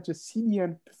sure that the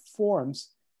CDN performs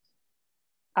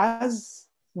as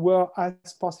well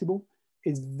as possible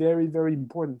is very, very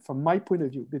important from my point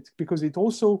of view. It's because it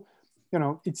also,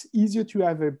 it's easier to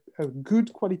have a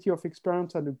good quality of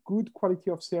experience and a good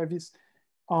quality of service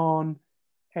on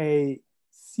a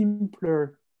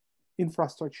simpler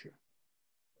infrastructure.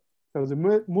 So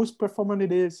the most performant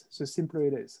it is, the simpler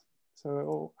it is.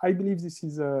 So I believe this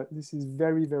is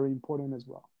very, very important as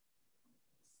well.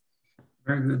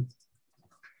 Very good.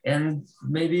 And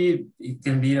maybe it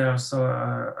can be also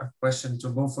a question to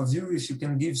both of you, if you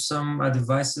can give some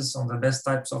advices on the best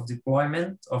types of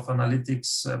deployment of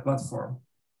analytics platform.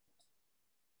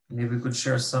 Maybe we could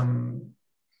share some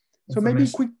So maybe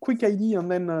quick idea, and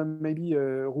then maybe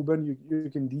Ruben, you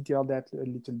can detail that a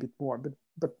little bit more.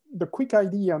 But the quick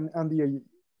idea and the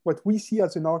what we see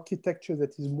as an architecture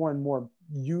that is more and more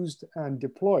used and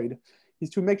deployed is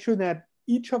to make sure that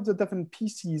each of the different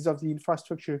pieces of the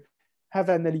infrastructure have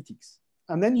analytics,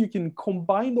 and then you can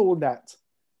combine all that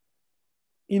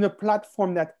in a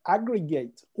platform that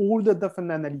aggregates all the different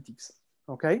analytics.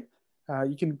 Okay,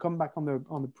 you can come back on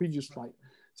the previous slide.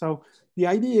 So the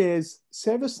idea is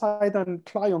server side and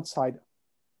client side,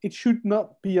 it should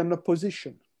not be an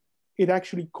opposition. It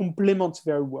actually complements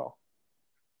very well.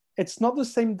 It's not the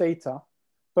same data,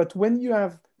 but when you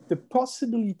have the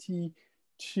possibility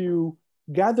to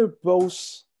gather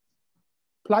both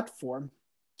platforms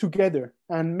together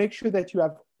and make sure that you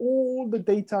have all the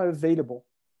data available,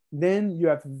 then you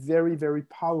have very, very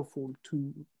powerful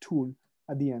tool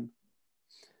at the end.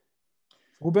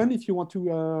 Ruben, if you want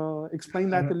to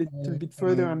explain that a little bit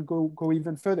further and go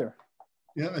even further.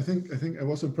 Yeah, I think I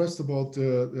was impressed about.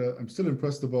 I'm still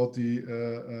impressed about the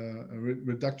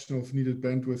reduction of needed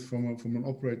bandwidth from an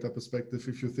operator perspective.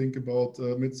 If you think about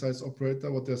a mid-size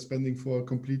operator, what they're spending for a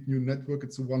complete new network,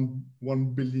 it's 1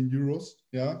 billion euros.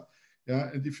 Yeah,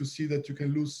 and if you see that you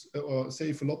can lose or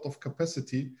save a lot of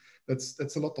capacity,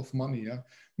 that's a lot of money. Yeah,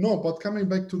 no, but coming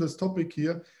back to this topic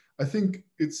here, I think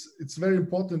it's very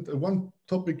important. One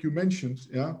topic you mentioned,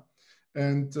 yeah,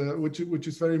 and which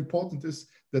is very important is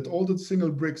that all the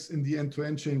single bricks in the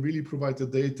end-to-end chain really provide the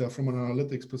data from an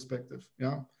analytics perspective.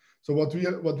 Yeah. So what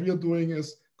we are doing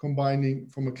is combining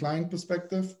from a client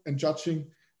perspective and judging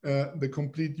the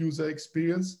complete user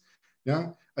experience.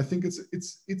 Yeah. I think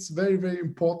it's very, very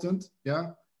important.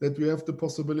 Yeah. That we have the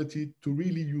possibility to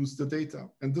really use the data.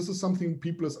 And this is something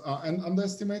people are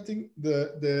underestimating.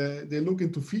 They look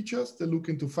into features, they look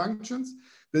into functions,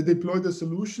 they deploy the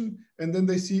solution, and then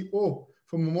they see, oh,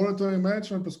 from a monitoring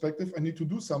management perspective, I need to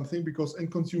do something because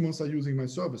end consumers are using my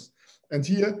service. And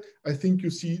here, I think you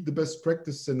see the best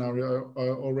practice scenario I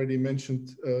already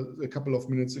mentioned a couple of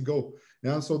minutes ago.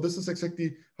 Yeah, so this is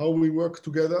exactly how we work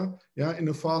together, yeah, in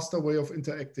a faster way of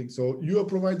interacting. So you are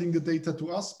providing the data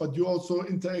to us, but you're also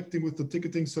interacting with the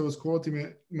ticketing, service quality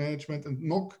management, and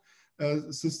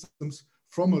NOC systems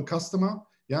from a customer.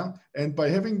 Yeah, and by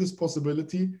having this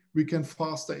possibility, we can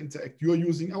faster interact. You're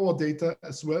using our data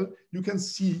as well. You can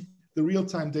see the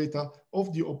real-time data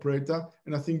of the operator,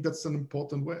 and I think that's an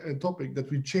important topic, that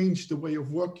we change the way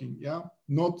of working. Yeah,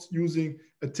 not using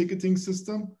a ticketing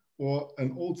system or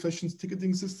an old-fashioned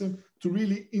ticketing system to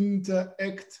really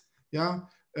interact, yeah,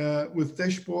 with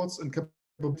dashboards and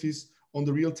capabilities on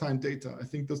the real-time data. I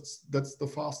think that's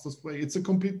the fastest way. It's a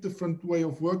complete different way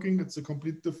of working. It's a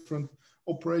complete different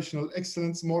operational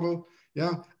excellence model.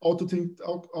 Yeah,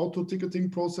 auto ticketing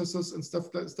processes and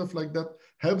stuff like that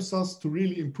helps us to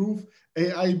really improve.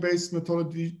 AI-based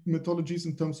methodologies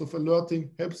in terms of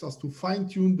alerting helps us to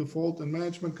fine-tune the fault and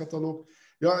management catalog.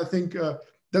 Yeah, I think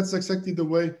that's exactly the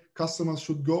way customers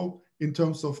should go in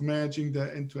terms of managing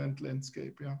their end-to-end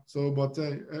landscape. Yeah. So, but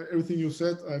everything you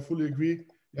said, I fully agree.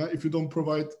 Yeah, if you don't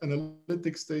provide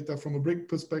analytics data from a brick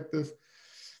perspective,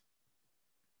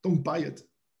 don't buy it.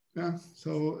 Yeah,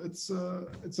 so it's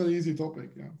an easy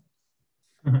topic.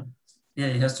 Yeah. Yeah,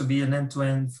 it has to be an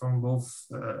end-to-end from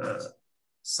both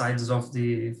sides of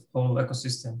the whole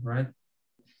ecosystem, right?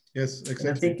 Yes, exactly.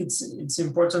 And I think it's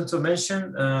important to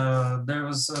mention there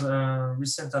was a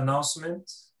recent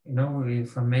announcement, you know,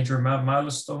 with a major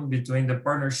milestone between the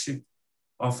partnership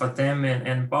of ATEME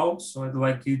and NPAO. So I'd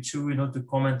like you to, you know, to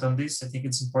comment on this. I think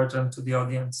it's important to the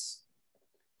audience.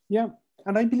 Yeah,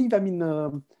 and I believe, I mean,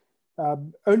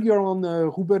 earlier on,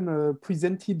 Ruben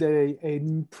presented an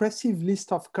impressive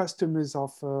list of customers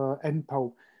of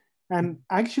NPAO. And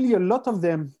actually, a lot of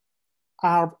them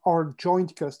are our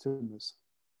joint customers.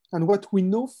 And what we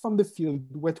know from the field,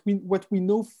 what we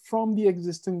know from the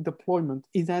existing deployment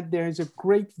is that there is a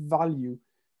great value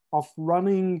of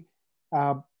running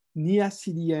NIA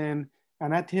CDN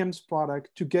and ATEME's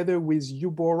product together with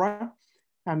Ubora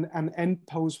and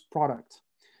NPAO's product.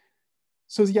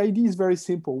 So the idea is very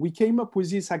simple. We came up with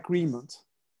this agreement.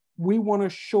 We want to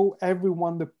show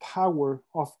everyone the power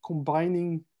of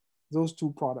combining those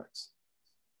two products.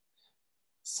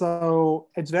 So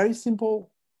it's very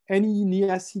simple. Any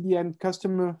NIA CDN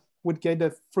customer would get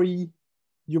a free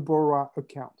Ubora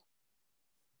account.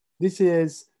 This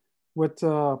is what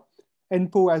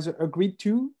NPAO has agreed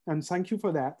to, and thank you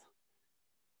for that.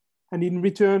 And in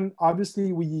return,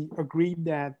 obviously, we agreed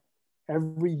that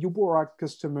every Ubora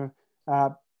customer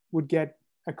would get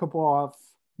a couple of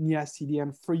NIA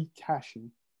CDN free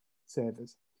caching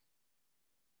service.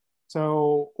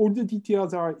 So all the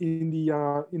details are in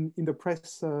the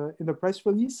press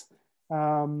release.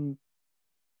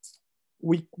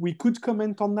 We could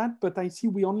comment on that, but I see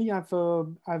we only have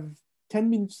 10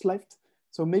 minutes left.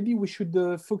 So maybe we should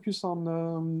focus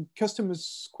on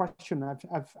customers' question.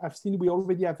 I've seen we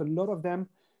already have a lot of them.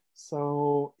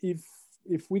 So if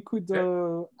we could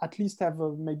at least have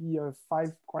maybe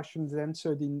 5 questions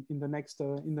answered in the next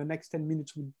 10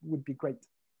 minutes would be great.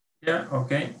 Yeah,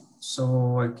 okay.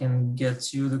 So I can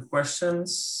get you the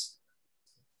questions.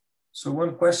 So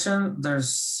one question,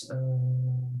 there's,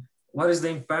 what is the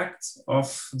impact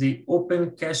of the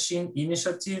open caching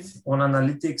initiative on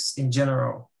analytics in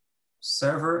general,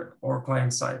 server or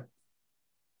client side?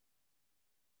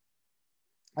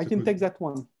 I can take that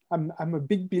one. I'm a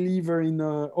big believer in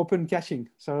open caching.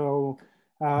 So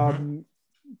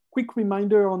quick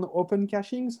reminder on open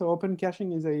caching. So open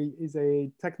caching is a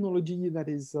technology that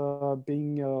is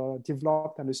being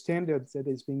developed, and a standard that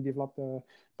is being developed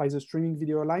by the Streaming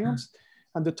Video Alliance.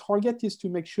 And the target is to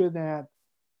make sure that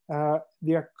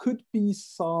there could be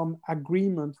some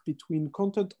agreement between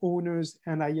content owners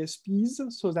and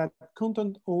ISPs, so that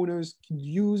content owners could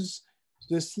use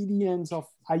the CDNs of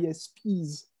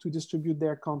ISPs to distribute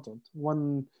their content.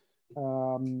 One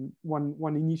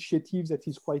initiative that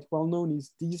is quite well known is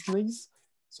Disney's.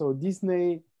 So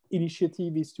Disney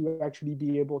initiative is to actually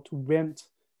be able to rent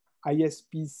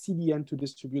ISP's CDN to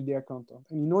distribute their content.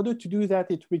 And in order to do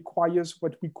that, it requires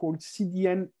what we call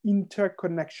CDN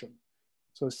interconnection.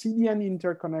 So CDN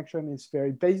interconnection is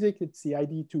very basic. It's the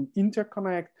idea to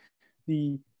interconnect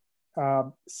the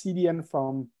CDN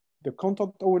from the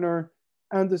content owner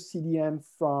and the CDN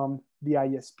from the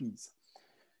ISPs.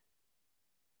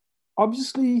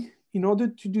 Obviously, in order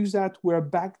to do that, we're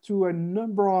back to a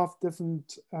number of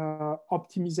different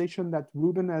optimization that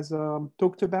Ruben has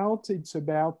talked about. It's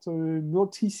about a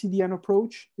multi-CDN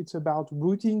approach. It's about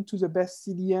routing to the best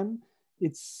CDN.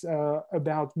 It's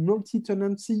about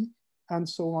multi-tenancy, and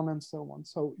so on and so on.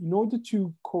 So in order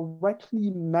to correctly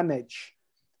manage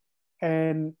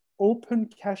an open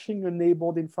caching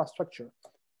enabled infrastructure,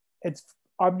 it's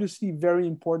obviously very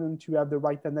important to have the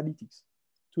right analytics,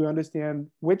 to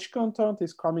understand which content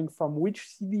is coming from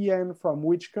which CDN, from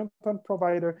which content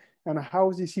provider, and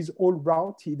how this is all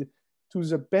routed to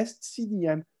the best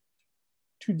CDN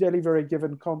to deliver a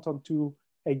given content to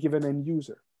a given end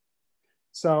user.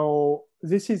 So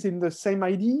this is in the same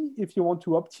idea. If you want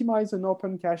to optimize an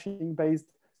open caching based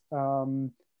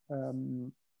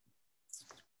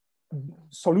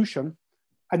solution,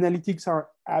 analytics are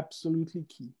absolutely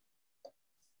key.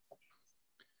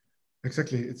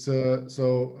 Exactly. It's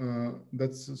so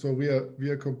we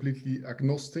are completely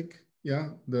agnostic. Yeah.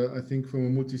 I think from a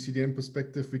multi-CDN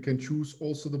perspective, we can choose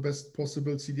also the best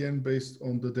possible CDN based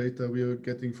on the data we are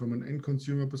getting from an end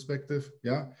consumer perspective.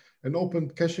 Yeah. And open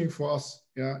caching for us,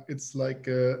 yeah, it's like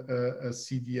a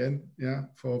CDN. Yeah.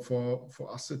 For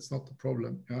us, it's not the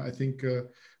problem. Yeah. I think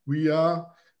we are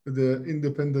the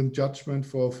independent judgment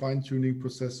for fine-tuning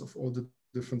process of all the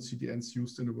different CDNs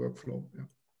used in the workflow. Yeah.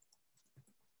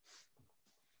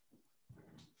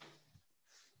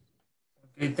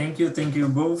 Okay, thank you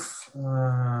both.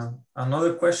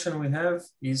 Another question we have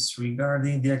is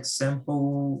regarding the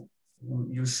example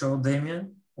you showed,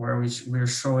 Damien, where we're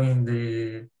showing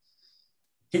the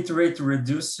hit rate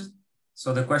reduced.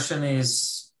 So the question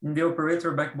is, in the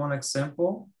operator backbone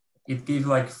example, it gave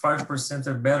like 5%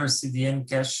 a better CDN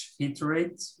cache hit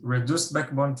rate, reduced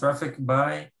backbone traffic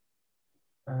by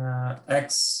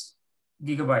X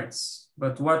gigabytes.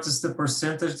 But what is the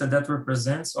percentage that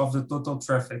represents of the total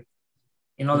traffic?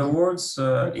 In other words,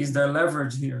 is there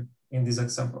leverage here in this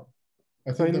example?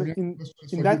 So in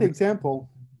that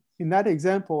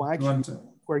example, actually,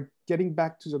 we're getting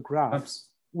back to the graphs.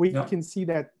 We can see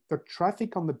that the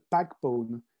traffic on the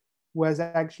backbone was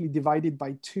actually divided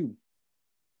by 2.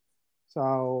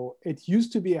 So it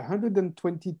used to be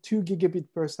 122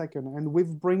 gigabit per second, and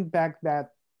we've bring that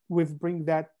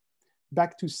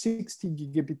back to 60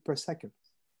 gigabit per second.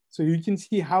 So you can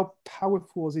see how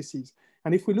powerful this is.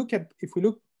 And if we look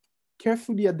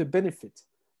carefully at the benefit,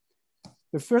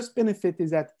 the first benefit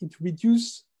is that it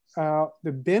reduces the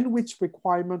bandwidth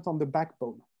requirement on the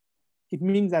backbone. It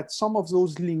means that some of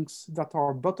those links that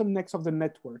are bottlenecks of the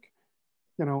network,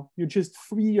 you just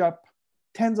free up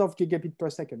tens of gigabit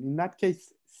per second. In that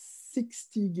case,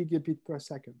 60 gigabit per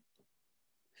second.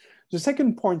 The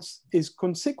second point is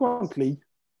consequently,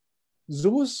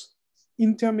 those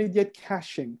intermediate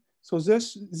caching. So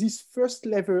this first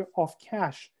level of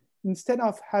cache, instead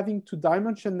of having to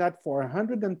dimension that for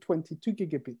 122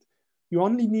 gigabit, you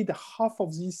only need half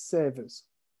of these servers.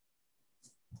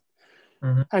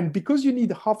 Mm-hmm. And because you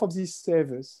need half of these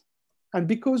servers, and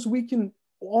because we can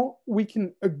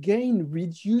again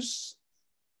reduce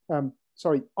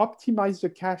optimize the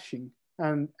caching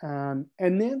and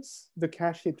enhance the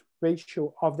cache hit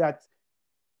ratio of that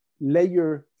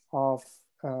layer of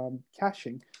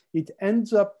caching, it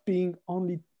ends up being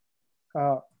only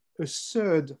a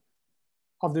third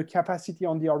of the capacity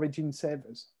on the origin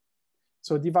servers.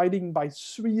 So dividing by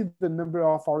 3 the number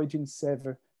of origin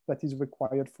server that is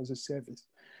required for the service.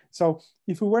 So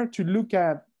if we were to look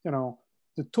at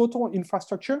the total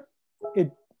infrastructure,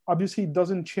 it obviously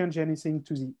doesn't change anything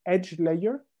to the edge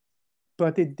layer,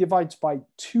 but it divides by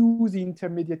 2 the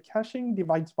intermediate caching,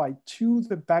 divides by 2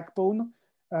 the backbone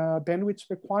bandwidth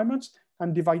requirements,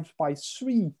 and divides by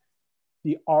 3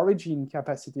 the origin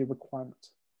capacity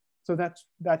requirement. So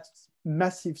that's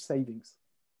massive savings,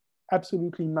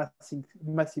 absolutely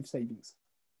massive savings.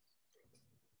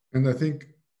 And I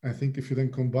think if you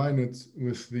then combine it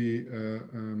with the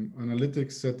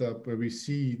analytics setup where we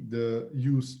see the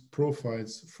use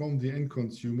profiles from the end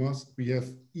consumers, we have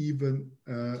even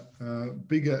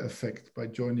bigger effect by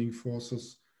joining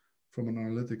forces from an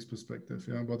analytics perspective.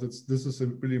 Yeah, but this is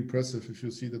really impressive if you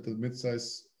see that the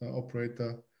mid-size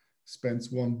operator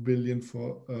spends 1 billion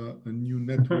for a new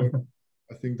network.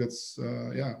 I think that's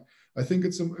I think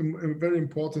it's very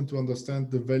important to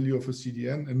understand the value of a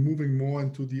CDN, and moving more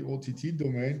into the OTT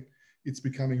domain, it's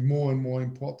becoming more and more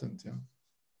important. Yeah.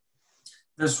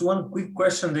 There's one quick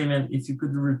question, Damien, if you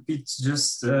could repeat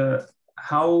just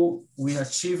how we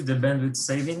achieve the bandwidth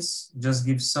savings, just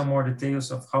give some more details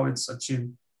of how it's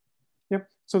achieved. Yep.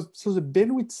 So the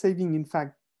bandwidth saving, in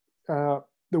fact,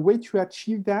 the way to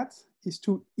achieve that is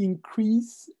to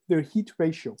increase the hit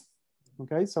ratio.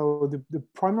 Okay, so the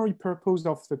primary purpose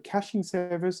of the caching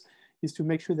servers is to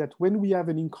make sure that when we have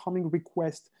an incoming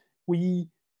request, we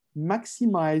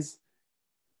maximize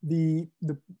the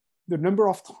number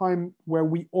of time where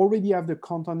we already have the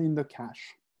content in the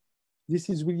cache. This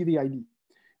is really the idea.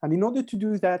 And in order to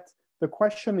do that, the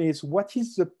question is, what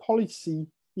is the policy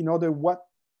in order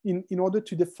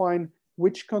to define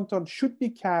which content should be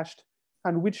cached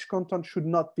and which content should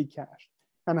not be cached,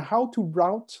 and how to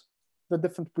route the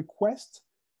different requests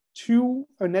to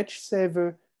an edge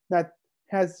server that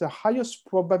has the highest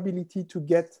probability to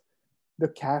get the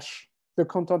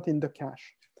content in the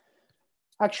cache.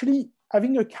 Actually,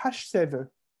 having a cache server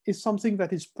is something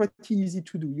that is pretty easy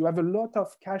to do. You have a lot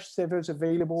of cache servers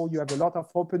available. You have a lot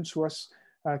of open source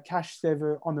cache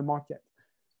server on the market.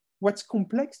 What's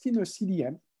complex in a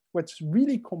CDN, what's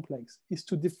really complex, is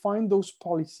to define those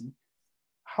policies,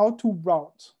 how to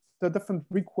route the different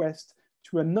requests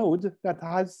to a node that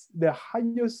has the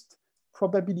highest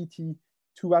probability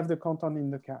to have the content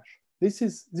in the cache. This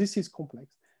is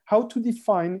complex. How to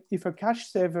define if a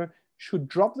cache server should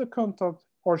drop the content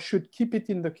or should keep it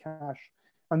in the cache.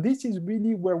 And this is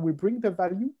really where we bring the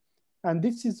value. And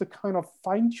this is the kind of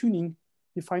fine-tuning,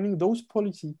 defining those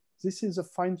policies. This is a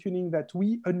fine-tuning that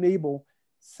we enable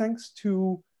thanks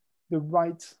to the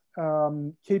right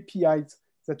KPIs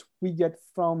that we get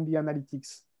from the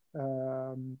analytics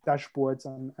dashboards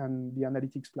and the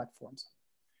analytics platforms.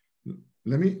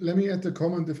 Let me add a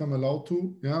comment if I'm allowed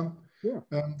to. Yeah. Yeah.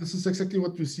 This is exactly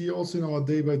what we see also in our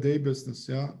day-by-day business.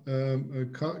 Yeah.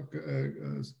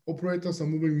 Operators are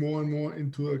moving more and more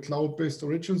into a cloud-based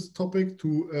origins topic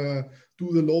to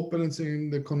do the load balancing,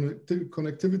 the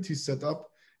connectivity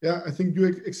setup. Yeah, I think you're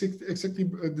exactly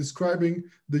describing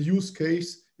the use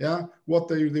case. Yeah, what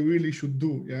they really should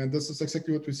do. Yeah, and this is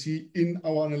exactly what we see in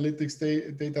our analytics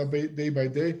database day by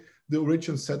day. The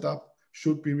origin setup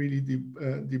should be really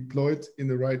deployed in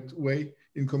the right way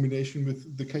in combination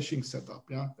with the caching setup.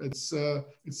 Yeah, it's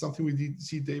something we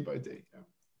see day by day. Yeah.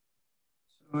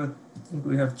 So I think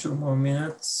we have 2 more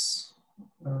minutes.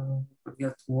 We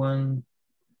got one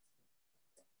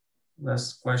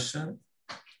last question.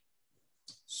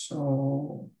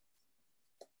 So,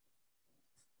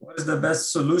 what is the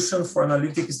best solution for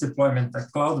analytics deployment, a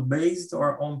cloud-based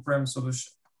or on-prem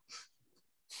solution?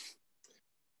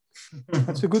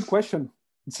 That's a good question.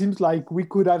 It seems like we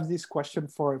could have this question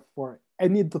for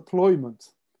any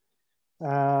deployment.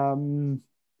 I'm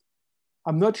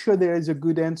not sure there is a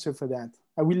good answer for that.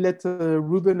 I will let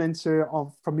Ruben answer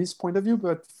from his point of view,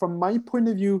 but from my point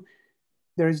of view,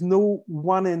 there is no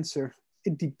one answer.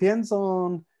 It depends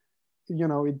on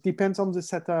it depends on the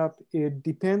setup, it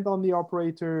depends on the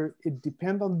operator, it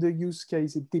depends on the use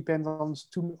case, it depends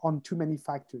on too many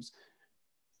factors.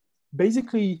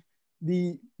 Basically,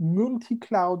 the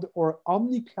multi-cloud or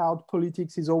omni-cloud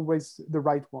politics is always the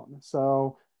right one.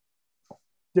 So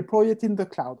deploy it in the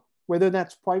cloud, whether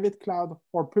that's private cloud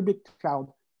or public cloud,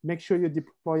 make sure you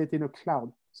deploy it in a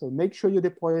cloud. So make sure you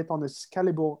deploy it on a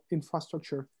scalable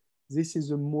infrastructure. This is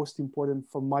the most important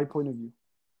from my point of view.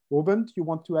 Ruben, do you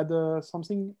want to add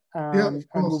something? And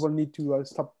we will need to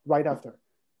stop right after.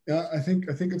 Yeah, I think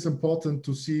it's important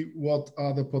to see what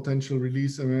are the potential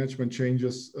release and management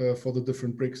changes for the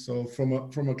different bricks. So from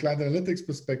a client analytics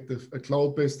perspective, a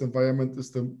cloud-based environment is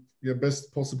the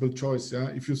best possible choice. Yeah,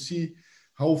 if you see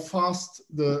how fast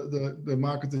the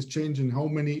market is changing, how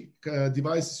many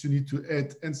devices you need to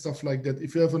add and stuff like that.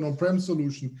 If you have an on-prem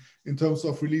solution in terms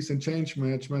of release and change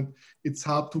management, it's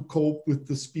hard to cope with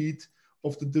the speed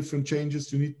of the different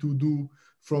changes you need to do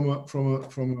from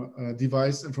a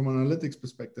device and from an analytics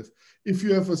perspective. If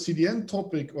you have a CDN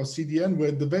topic or CDN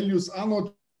where the values are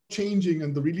not changing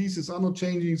and the releases are not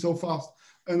changing so fast,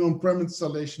 an on-prem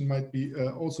installation might be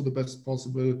also the best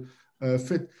possible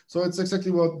fit. So it's exactly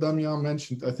what Damien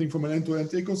mentioned. I think from an end-to-end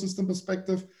ecosystem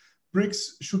perspective,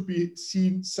 bricks should be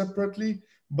seen separately,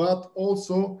 but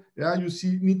also,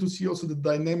 you need to see also the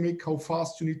dynamic, how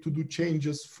fast you need to do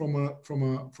changes from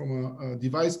a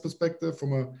device perspective,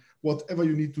 from a whatever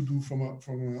you need to do from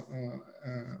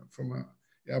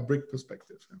a brick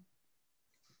perspective.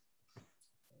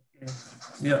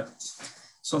 Yeah.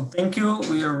 So thank you.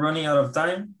 We are running out of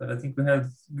time, but I think we had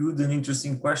good and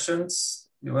interesting questions.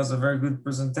 It was a very good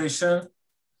presentation.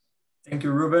 Thank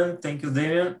you, Ruben. Thank you,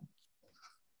 Damien.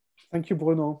 Thank you,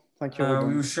 Bruno. Thank you, Ruben.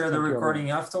 We will share the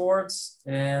recording afterwards.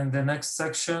 And the next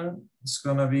section is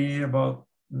going to be about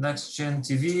next-gen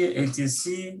TV,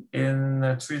 ATC, and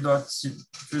 3.0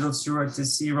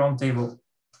 ATC roundtable.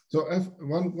 So I have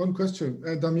one question.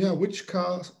 Damien, which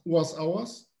car was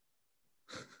ours?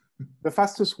 The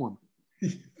fastest one.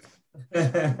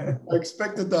 I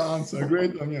expected the answer.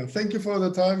 Great, Damien. Thank you for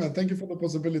the time and thank you for the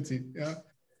possibility. Yeah.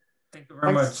 Thank you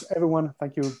very much. Everyone.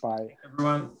 Thank you. Bye.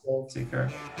 Everyone, take care.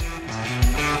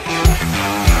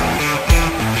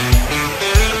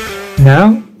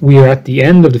 Now we are at the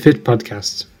end of the FIT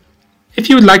podcast. If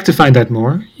you would like to find out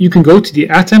more, you can go to the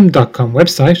ATEME.com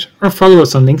website or follow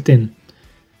us on LinkedIn.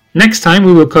 Next time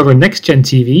we will cover Next-Gen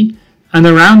TV and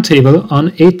a roundtable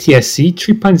on ATSC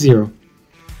 3.0.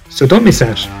 So don't miss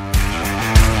out.